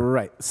anymore.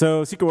 Right.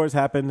 So Secret Wars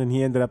happened, and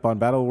he ended up on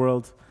Battle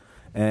World.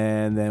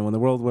 And then when the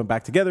world went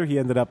back together, he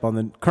ended up on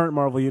the current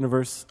Marvel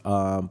Universe,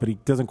 but he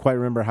doesn't quite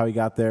remember how he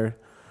got there.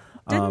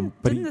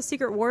 Didn't the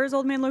Secret Wars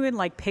Old Man Logan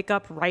like pick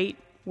up right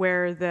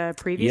where the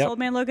previous Old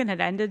Man Logan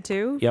had ended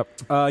too?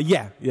 Yep.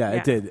 Yeah,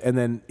 it did. And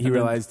then he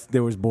realized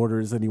there was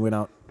borders, and he went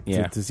out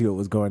to see what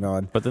was going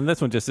on. But then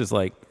this one just is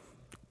like,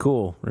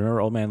 cool.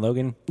 Remember Old Man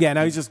Logan? Yeah,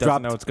 now he's just doesn't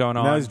dropped. know what's going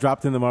on. Now he's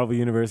dropped in the Marvel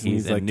Universe, and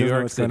He's he's in like, New doesn't know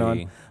York what's going on.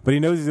 City. But he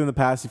knows he's in the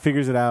past. He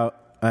figures it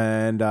out,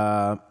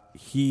 and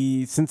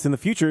since in the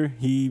future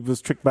he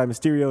was tricked by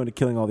Mysterio into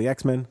killing all the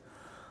X-Men,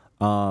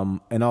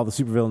 and all the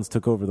supervillains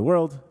took over the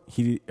world.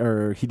 He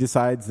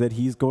decides that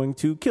he's going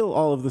to kill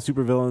all of the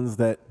supervillains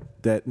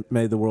that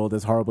made the world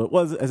as horrible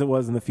as it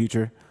was in the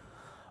future.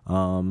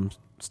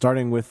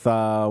 Starting with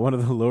one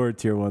of the lower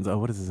tier ones. Oh,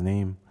 what is his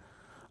name?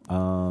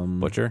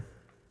 Butcher.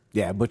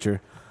 Yeah,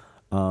 Butcher.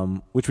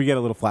 Which we get a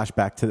little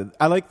flashback to.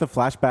 I like the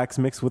flashbacks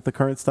mixed with the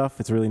current stuff.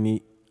 It's really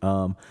neat.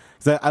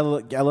 Because I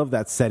love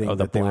that setting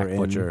that they were in.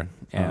 Butcher.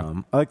 Yeah.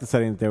 I like the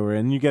setting that they were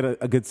in. You get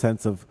a good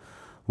sense of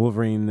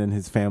Wolverine and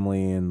his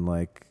family, and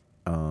like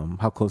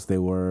how close they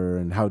were,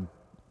 and how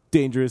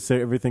dangerous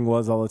everything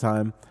was all the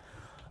time.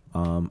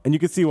 And you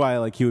can see why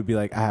like he would be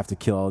like, I have to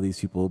kill all these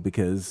people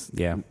because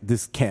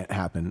this can't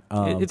happen.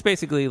 It's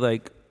basically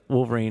like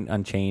Wolverine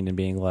Unchained and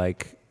being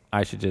like,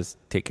 I should just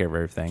take care of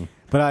everything.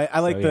 But I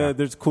like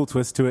there's a cool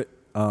twist to it.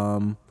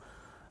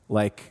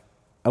 Like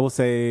I will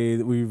say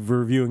that we're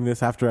reviewing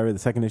this after I read the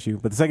second issue,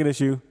 but the second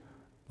issue,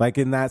 like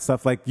in that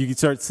stuff, like you can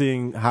start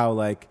seeing how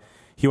like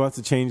he wants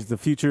to change the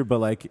future, but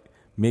like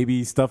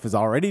maybe stuff is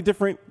already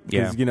different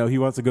because he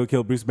wants to go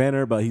kill Bruce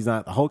Banner, but he's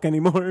not the Hulk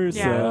anymore.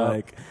 Yeah. So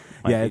like,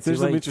 there's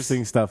some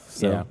interesting stuff.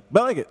 So,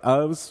 but I like it.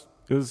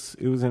 It was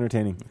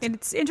entertaining. And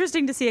it's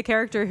interesting to see a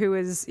character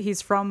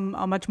he's from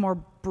a much more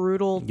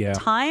brutal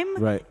time,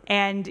 right?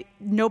 And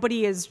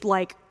nobody is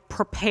like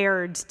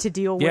prepared to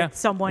deal with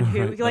someone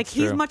who like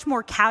he's true. much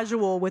more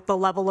casual with the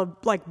level of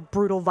like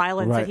brutal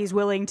violence that he's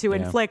willing to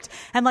inflict,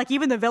 and like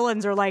even the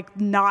villains are like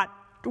not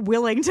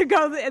willing to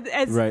go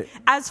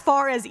as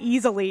far as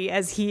easily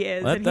as he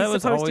is, and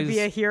he's supposed to be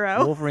a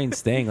hero.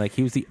 Wolverine's thing, like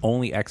he was the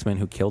only X-Men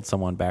who killed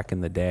someone back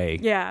in the day.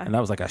 Yeah, and that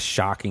was like a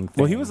shocking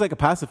thing. Well, he was like a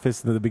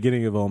pacifist in the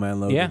beginning of Old Man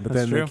Logan, but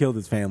then they killed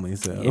his family.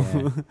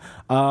 So,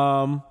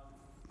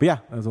 but yeah,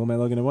 that was Old Man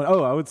Logan at 1.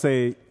 Oh, I would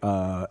say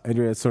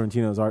Andrea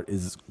Sorrentino's art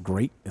is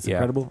great. It's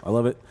incredible. I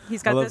love it.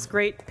 He's got this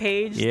great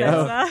page. Yeah.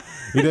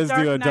 That's, he does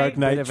do a Dark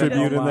Knight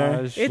tribute in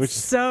there. It's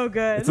so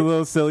good. It's a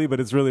little silly, but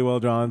it's really well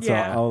drawn, so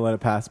I'll let it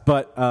pass.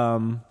 But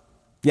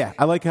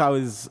I like how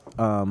his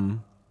what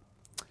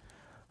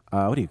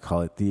do you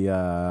call it? The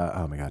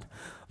oh my god,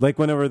 like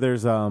whenever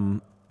there's a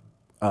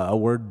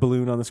word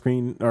balloon on the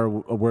screen or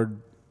a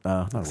word.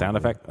 Sound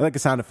effect? Like a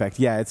sound effect.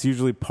 Yeah, it's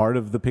usually part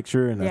of the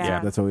picture, and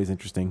that's always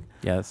interesting.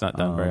 Yeah, it's not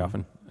done very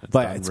often.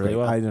 but done it's really great.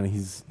 well. I don't know.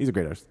 He's a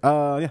great artist.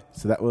 Yeah.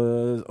 So that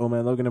was Old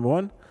Man Logan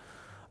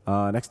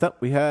 #1. Next up,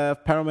 we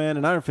have Power Man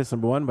and Iron Fist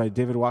 #1 by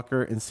David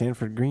Walker and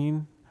Sanford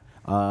Green.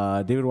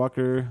 David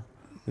Walker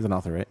is an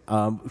author, right?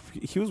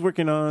 He was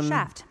working on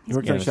Shaft. He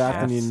worked on He's Shaft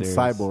and working in series,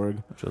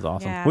 Cyborg. which was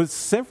awesome. Yeah. Was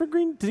Sanford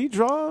Green? Did he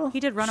draw? He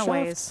did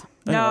Runaways. Shaft?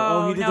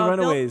 No, he did no, the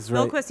Runaways.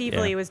 Bill right? Quist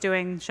Evely Yeah. was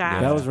doing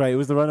Shaft. That was right. It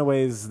was the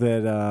Runaways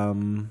that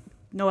Noel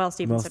Mel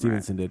Stevenson.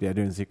 Stevenson did. Yeah,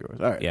 doing Secret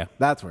Wars. All right. Yeah.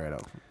 That's where I know.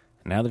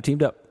 Now they're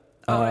teamed up.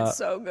 Oh, it's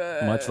so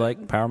good. Much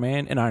like Power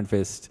Man and Iron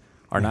Fist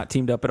are not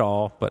teamed up at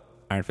all, but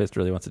Iron Fist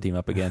really wants to team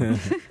up again.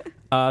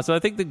 So I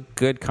think the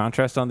good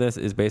contrast on this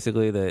is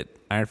basically that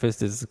Iron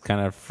Fist is kind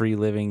of free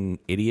living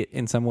idiot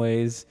in some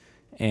ways,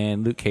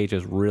 and Luke Cage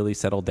has really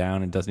settled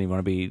down and doesn't even want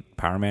to be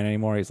Power Man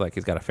anymore. He's like,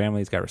 he's got a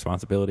family, he's got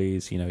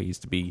responsibilities. He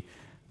used to be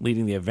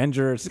leading the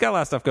Avengers. He's got a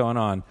lot of stuff going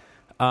on.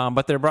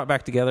 But they're brought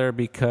back together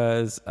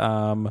because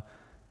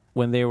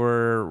when they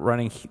were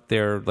running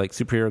their like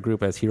superhero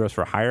group as Heroes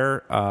for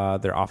Hire,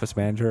 their office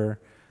manager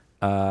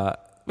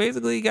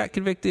basically got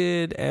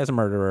convicted as a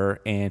murderer,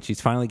 and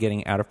she's finally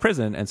getting out of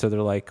prison. And so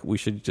they're like, we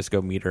should just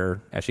go meet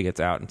her as she gets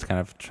out and kind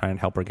of try and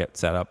help her get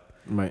set up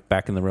Right.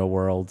 back in the real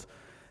world.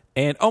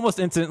 And almost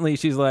instantly,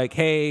 she's like,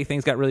 hey,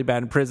 things got really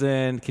bad in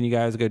prison. Can you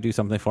guys go do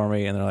something for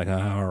me? And they're like,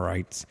 all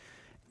right.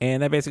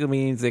 And that basically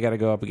means they got to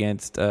go up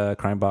against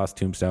crime boss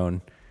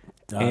Tombstone.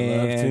 I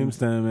love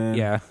Tombstone, man.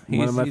 Yeah.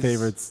 One of my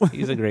favorites.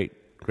 He's a great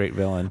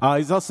villain.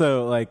 He's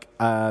also like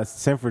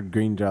Sanford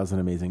Green draws an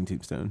amazing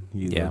Tombstone.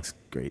 He looks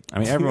great. I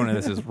mean, everyone in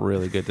this is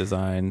really good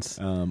designs.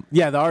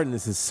 Yeah, the art in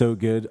this is so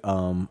good.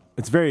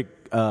 It's very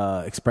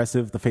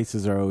expressive. The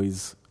faces are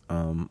always, I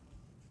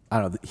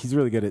don't know. He's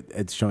really good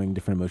at showing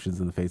different emotions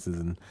in the faces,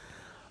 and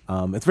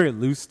it's very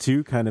loose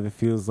too. Kind of, it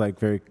feels like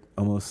very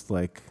almost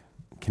like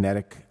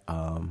kinetic.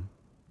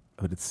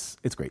 But it's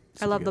great.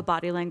 I love the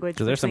body language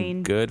 'Cause there's some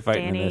between good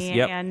fighting in Danny this.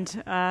 Yep.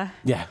 and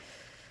Yeah.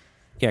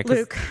 Yeah, 'cause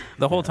Luke.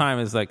 the whole time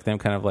is like them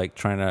kind of like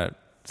trying to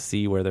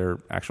see where their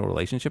actual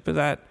relationship is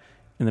at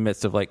in the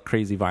midst of like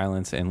crazy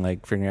violence and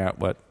like figuring out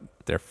what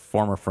their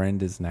former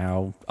friend is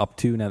now up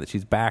to now that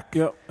she's back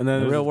Yep. And then in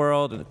the there's real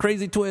world, and a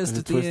crazy twist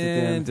at the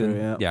end. too,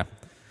 And yeah.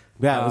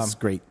 yeah, it was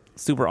great.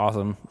 super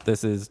awesome.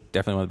 This is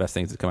definitely one of the best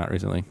things that's come out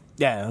recently.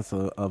 Yeah, that's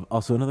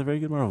also another very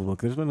good Marvel book.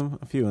 There's been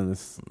a few in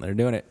this They're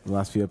doing it. the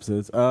last few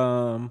episodes.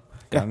 Got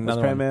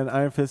another Spider-Man,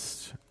 Iron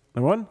Fist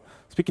 #1.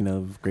 Speaking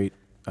of great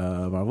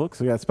Marvel books,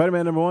 we got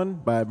Spider-Man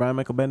 #1 by Brian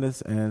Michael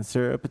Bendis and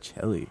Sarah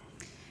Pichelli.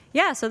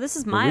 yeah. So this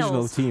is The original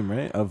Miles. team,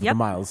 right? Of the Yep.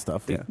 Miles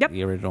stuff. Yeah. Yep.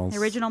 The originals.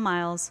 The original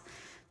Miles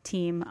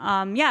team.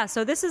 Yeah,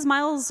 so this is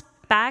Miles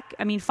back.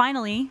 I mean,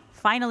 finally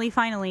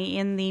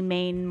in the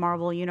main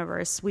Marvel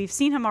universe. We've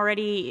seen him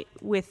already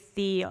with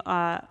the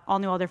All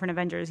New, All Different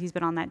Avengers. He's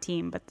been on that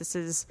team, but this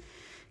is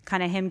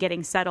kind of him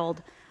getting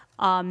settled.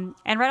 And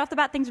right off the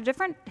bat, things are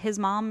different. His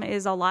mom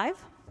is alive,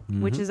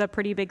 which is a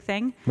pretty big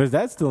thing. But his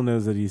dad still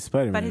knows that he's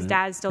Spider-Man. But his right?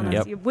 dad still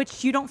knows, Yep.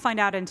 which you don't find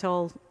out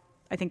until,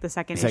 I think, the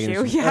second Second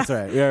issue. issue. Yeah. That's all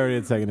right. We already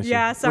had second issue.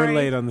 Yeah, sorry. We're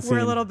late on the scene. We're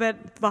a little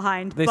bit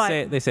behind. They but,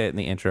 say it in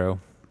the intro.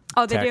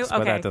 Oh, they text, do?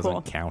 but Okay, that doesn't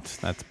cool. count.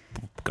 That's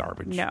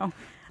garbage. No.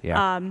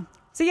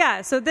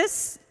 Yeah. So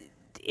this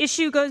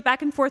issue goes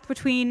back and forth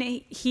between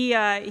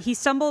he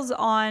stumbles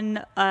on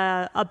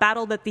a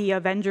battle that the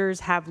Avengers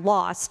have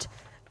lost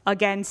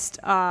against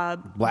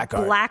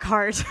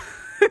Blackheart,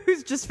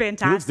 who's just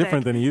fantastic. He looks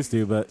different than he used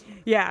to, but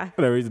yeah.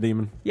 whatever. He's a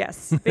demon.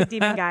 Yes, big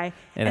demon guy.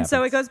 And so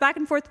it happens. goes back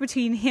and forth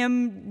between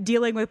him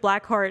dealing with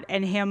Blackheart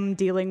and him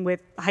dealing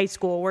with high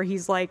school, where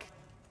he's like,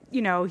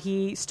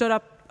 he stood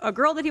up a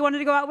girl that he wanted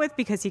to go out with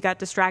because he got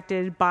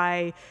distracted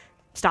by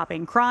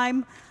stopping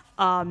crime.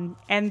 And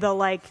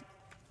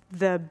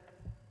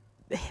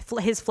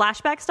his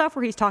flashback stuff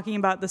where he's talking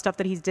about the stuff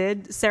that he's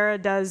did, Sarah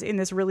does in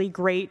this really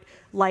great,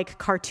 like,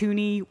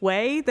 cartoony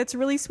way that's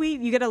really sweet.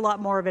 You get a lot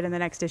more of it in the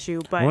next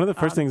issue. But One of the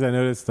first things I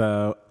noticed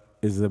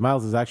is that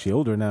Miles is actually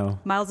older now.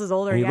 Miles is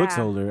older. And he yeah. looks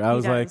older. I He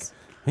was like, does.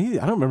 I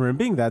don't remember him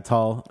being that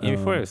tall. Yeah,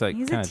 before it was like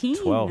He's a kind teen.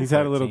 of 12. He's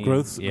had a little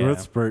 13.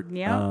 growth spurt.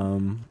 Yeah.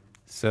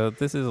 So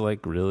this is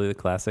like really the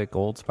classic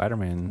old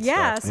Spider-Man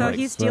Yeah, stuff. so Like,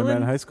 he's Spider-Man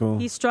dealing. high school.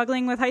 He's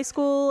struggling with high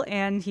school,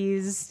 and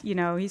he's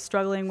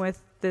struggling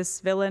with this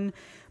villain.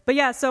 But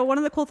yeah, so one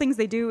of the cool things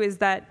they do is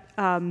that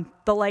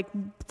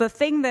the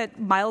thing that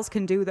Miles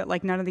can do that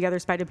like none of the other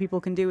Spider people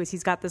can do is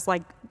he's got this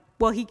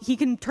he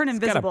can turn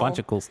invisible. got a bunch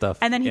of cool stuff.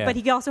 And then Yeah.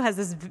 he also has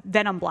this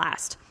venom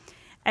blast,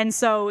 and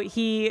so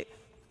he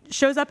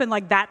shows up and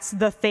like that's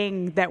the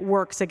thing that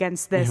works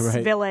against this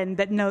Right. villain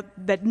that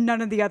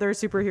none of the other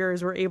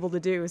superheroes were able to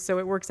do. So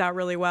it works out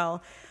really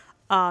well.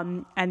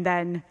 And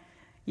then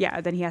he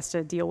has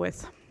to deal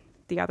with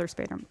the other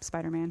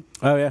Spider-Man.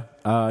 Oh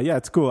yeah, yeah,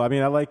 it's cool. I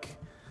mean, I like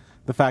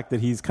the fact that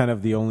he's kind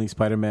of the only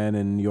Spider-Man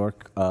in New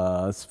York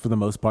for the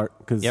most part,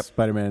 because Yep.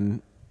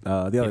 Spider-Man, the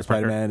other Peter Parker.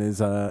 Spider-Man is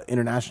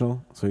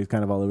international, so he's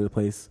kind of all over the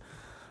place.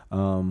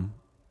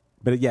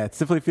 But yeah, it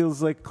definitely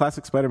feels like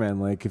classic Spider-Man.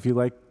 Like if you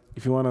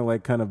want to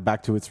like kind of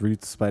back to its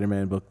roots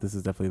Spider-Man book, this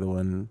is definitely the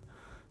one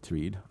to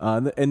read.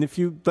 And if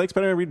you like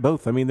Spider-Man, read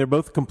both. I mean, they're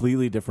both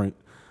completely different.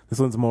 This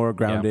one's more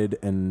grounded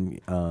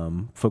and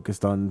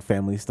focused on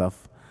family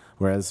stuff,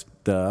 whereas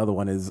the other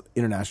one is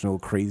international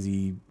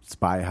crazy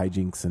spy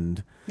hijinks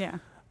and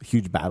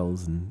huge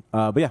battles. And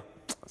but yeah,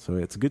 so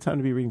it's a good time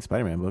to be reading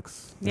Spider-Man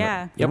books.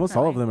 Yeah, almost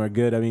all of them are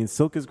good. I mean,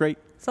 Silk is great.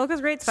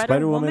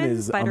 Spider-Woman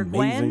is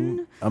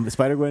Spider-Gwen. amazing.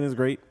 Spider-Gwen is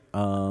great.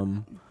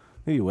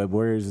 Maybe Web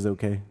Warriors is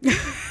okay.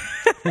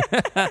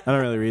 I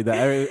don't really read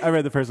that. I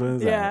read the first one.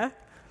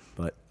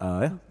 But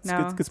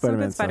it's good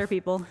Spider-Man Spider stuff.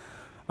 people.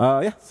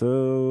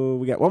 So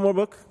we got one more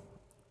book.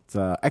 It's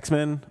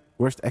X-Men,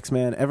 Worst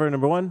X-Men Ever,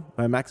 #1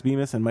 by Max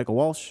Bemis and Michael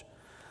Walsh.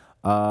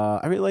 I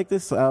really like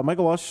this.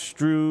 Michael Walsh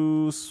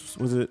drew,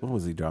 what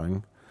was he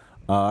drawing?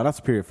 Not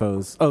Superior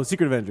Foes. Oh,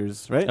 Secret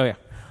Avengers, right? Oh, yeah.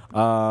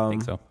 I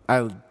think so.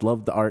 I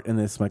love the art in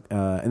this.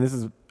 And this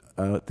is,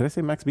 did I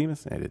say Max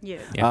Bemis? I did.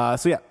 Yeah.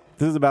 So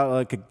this is about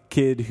like a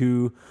kid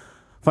who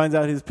finds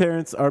out his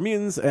parents are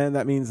mutants, and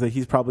that means that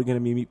he's probably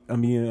going to be a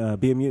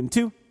mutant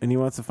too, and he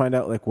wants to find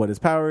out like what his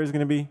power is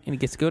going to be. And he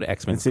gets to go to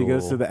X-Men and so school. he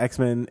goes to the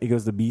X-Men. He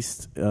goes to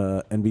Beast,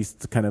 and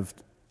Beast kind of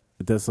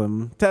does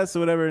some tests or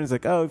whatever, and he's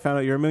like, "Oh, we found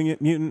out you're a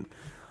mutant,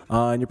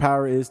 and your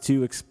power is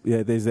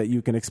is that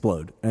you can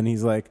explode." And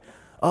he's like,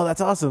 "Oh,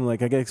 that's awesome!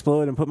 Like I can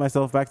explode and put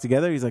myself back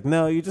together." He's like,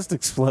 "No, you just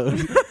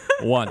explode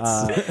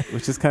once,"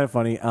 which is kind of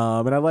funny.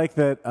 And I like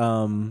that.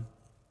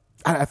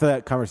 I thought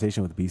that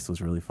conversation with Beast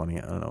was really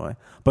funny. I don't know why,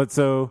 but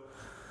so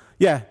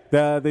yeah,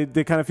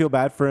 they kind of feel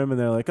bad for him, and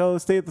they're like, "Oh,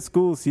 stay at the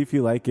school, see if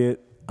you like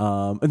it."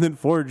 And then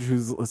Forge,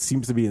 who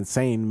seems to be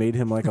insane, made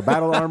him like a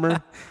battle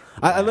armor.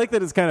 I like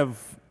that it's kind of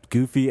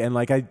goofy, and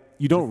like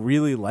you don't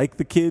really like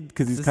the kid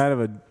because he's kind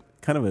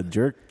of a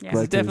jerk. Yeah.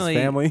 Like It's definitely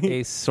his family.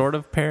 a sort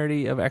of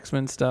parody of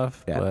X-Men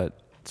stuff, but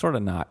sort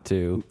of not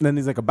too. Then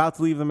he's like about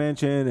to leave the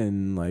mansion,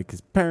 and like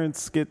his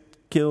parents get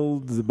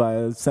killed by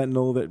a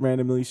sentinel that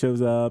randomly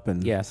shows up.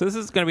 And Yeah, so this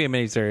is going to be a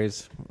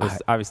miniseries.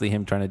 It's obviously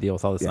him trying to deal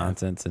with all this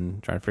nonsense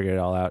and trying to figure it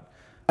all out.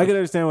 I can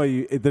understand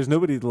why there's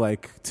nobody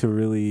like to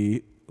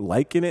really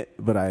like in it,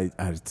 but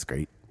it's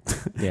great.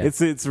 Yeah.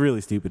 It's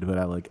really stupid, but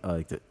I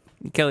liked it.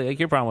 Kelly, like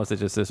your problem was that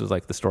this was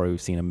like the story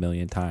we've seen a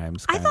million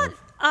times. I thought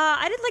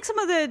I didn't like some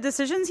of the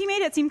decisions he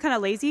made. It seemed kind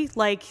of lazy.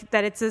 Like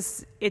that it's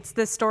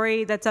this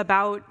story that's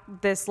about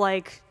this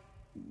like,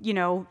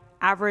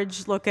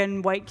 average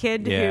looking white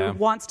kid who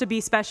wants to be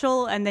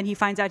special, and then he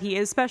finds out he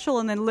is special,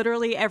 and then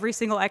literally every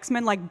single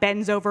X-Men like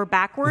bends over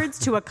backwards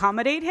to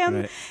accommodate him.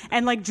 Right.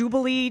 And like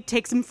Jubilee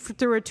takes him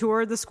through a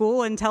tour of the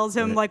school and tells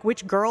him like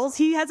which girls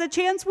he has a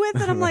chance with,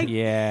 and I'm like,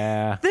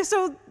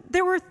 so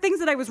there were things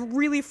that I was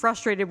really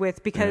frustrated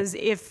with because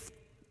if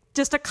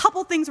just a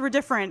couple things were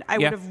different, I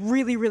would have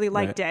really, really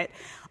liked it.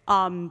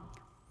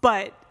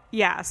 But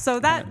yeah, so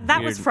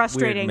that was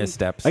frustrating. Weird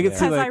missteps. I could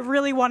see, because I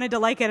really wanted to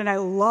like it, and I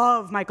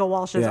love Michael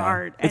Walsh's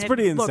art. And It's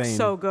pretty it insane. Looks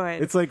so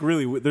good. It's like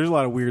really, there's a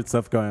lot of weird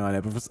stuff going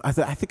on. But I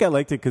think I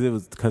liked it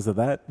because of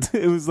that.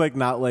 It was like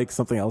not like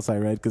something else I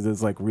read because it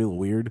was like real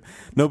weird.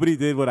 Nobody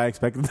did what I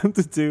expected them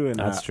to do, and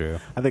That's true.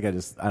 I think I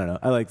don't know.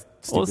 I like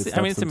stupid stuff.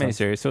 I mean, it's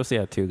sometimes. a miniseries, so we'll see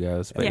how 2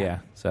 goes. But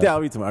so. Yeah,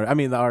 I'll read some art. I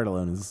mean, the art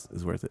alone is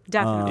worth it.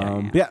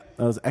 Definitely. That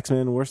was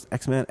X-Men, Worst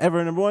X-Men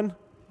Ever, #1.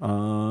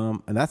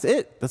 And that's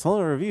it. That's all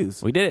our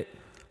reviews. We did it.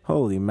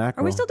 Holy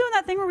mackerel. Are we still doing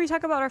that thing where we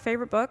talk about our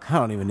favorite book? I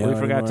don't even know. We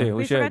forgot to. anymore.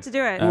 We should. forgot to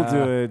do it. We'll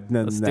do it.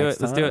 Let's do it.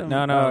 Let's do it.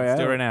 No, let's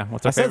do it right now.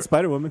 What's I our said favorite?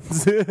 Spider-Woman.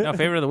 No,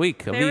 favorite of the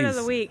week. Favorite of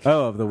the week.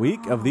 Oh, of the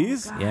week? Of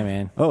these? Yeah,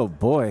 man. Oh,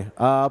 boy.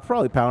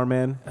 Probably Power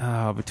Man.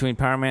 Between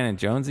Power Man and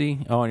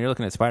Jonesy. Oh, and you're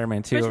looking at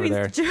Spider-Man 2 Which over means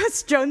there.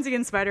 just Jonesy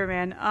and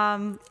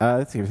Spider-Man.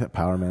 Let's give that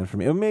Power Man for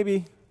me. Oh,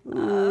 maybe.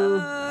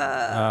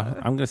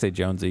 I'm going to say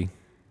Jonesy.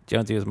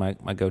 Jonesy was my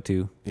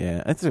go-to.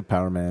 Yeah, I'd say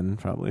Power Man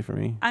probably for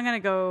me. I'm gonna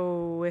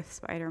go with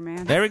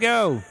Spider-Man. There we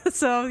go.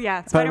 So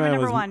yeah,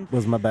 Spider-Man #1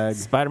 was my bag.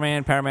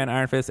 Spider-Man, Power Man,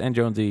 Iron Fist, and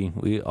Jonesy.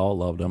 We all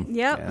loved them.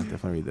 Yep. Yeah,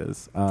 definitely read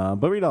those.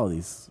 But read all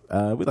these.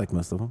 We like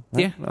most of them.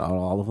 Right? Yeah.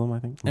 All of them, I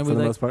think. And for we'd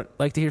the most part.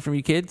 like to hear from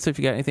you kids. So if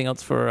you got anything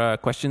else for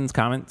questions,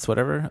 comments,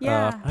 whatever,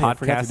 Yeah. I forgot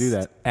to podcast do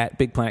that. at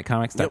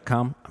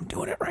bigplanetcomics.com. I'm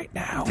doing it right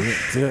now.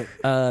 Do it.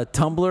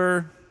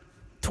 Tumblr,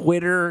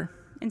 Twitter,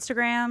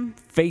 Instagram,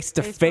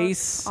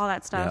 face-to-face, all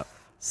that stuff. Yep.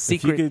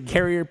 secret could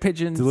carrier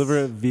pigeons. Deliver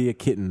it via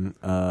kitten.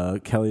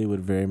 Kelly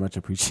would very much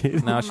appreciate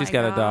it. No, Oh she's my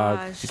got a dog.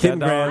 gosh. She's got a Kitten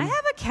dog. Graham. I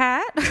have a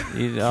cat.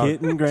 Too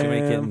Kitten many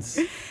Graham. kittens.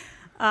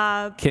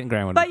 Kitten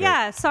Graham would be But great.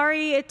 yeah,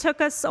 sorry it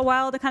took us a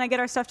while to kind of get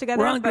our stuff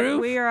together. We're on the but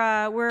groove.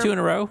 we're 2 in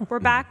a row. We're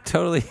back.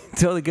 Totally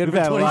good We've for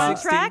had a We're lot. on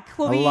 2016. track.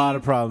 We'll A be lot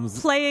of problems.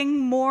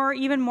 playing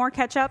even more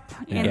catch up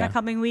in Yeah. the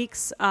coming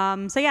weeks.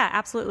 So yeah,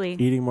 absolutely.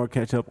 Eating more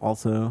ketchup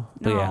also.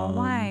 No, yeah.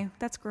 why?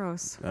 That's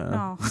gross.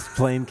 No. Just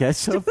plain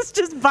ketchup. It's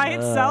just by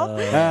itself.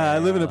 I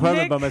live in an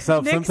apartment by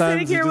myself. Nick's Sometimes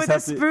sitting here you with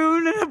just a have to.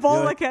 spoon and a bowl You're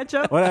of like,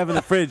 ketchup. What do I have in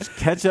the fridge?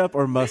 Ketchup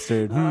or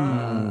mustard?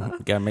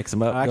 Gotta mix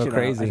them up. Actually, Go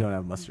crazy. No, I don't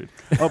have mustard.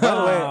 Oh, by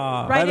the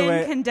way, Right the in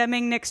way-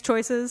 condemning Nick's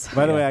choices.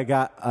 By the way, I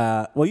got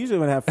usually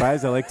when I have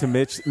fries, I like to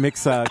mix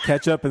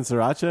ketchup and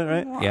sriracha,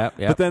 right? Yep.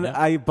 But then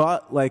I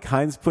bought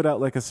Heinz put out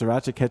a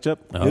sriracha ketchup.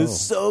 Oh. It was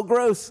so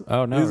gross.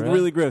 Oh, no, it was really?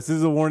 really gross. This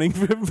is a warning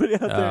for everybody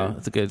out there.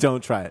 it's a good-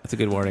 Don't try it. That's a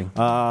good warning.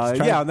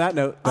 Yeah. On that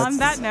note,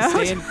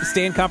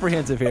 Staying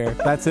comprehensive here.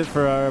 that's it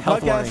for our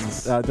Health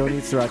podcast. warnings. Don't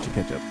eat sriracha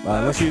ketchup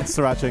unless you eat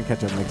sriracha and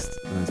ketchup mixed.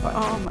 Then it's fine.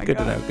 Oh my Good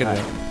god. to know. Good to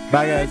know.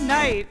 Bye, guys. Good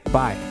night.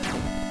 Bye.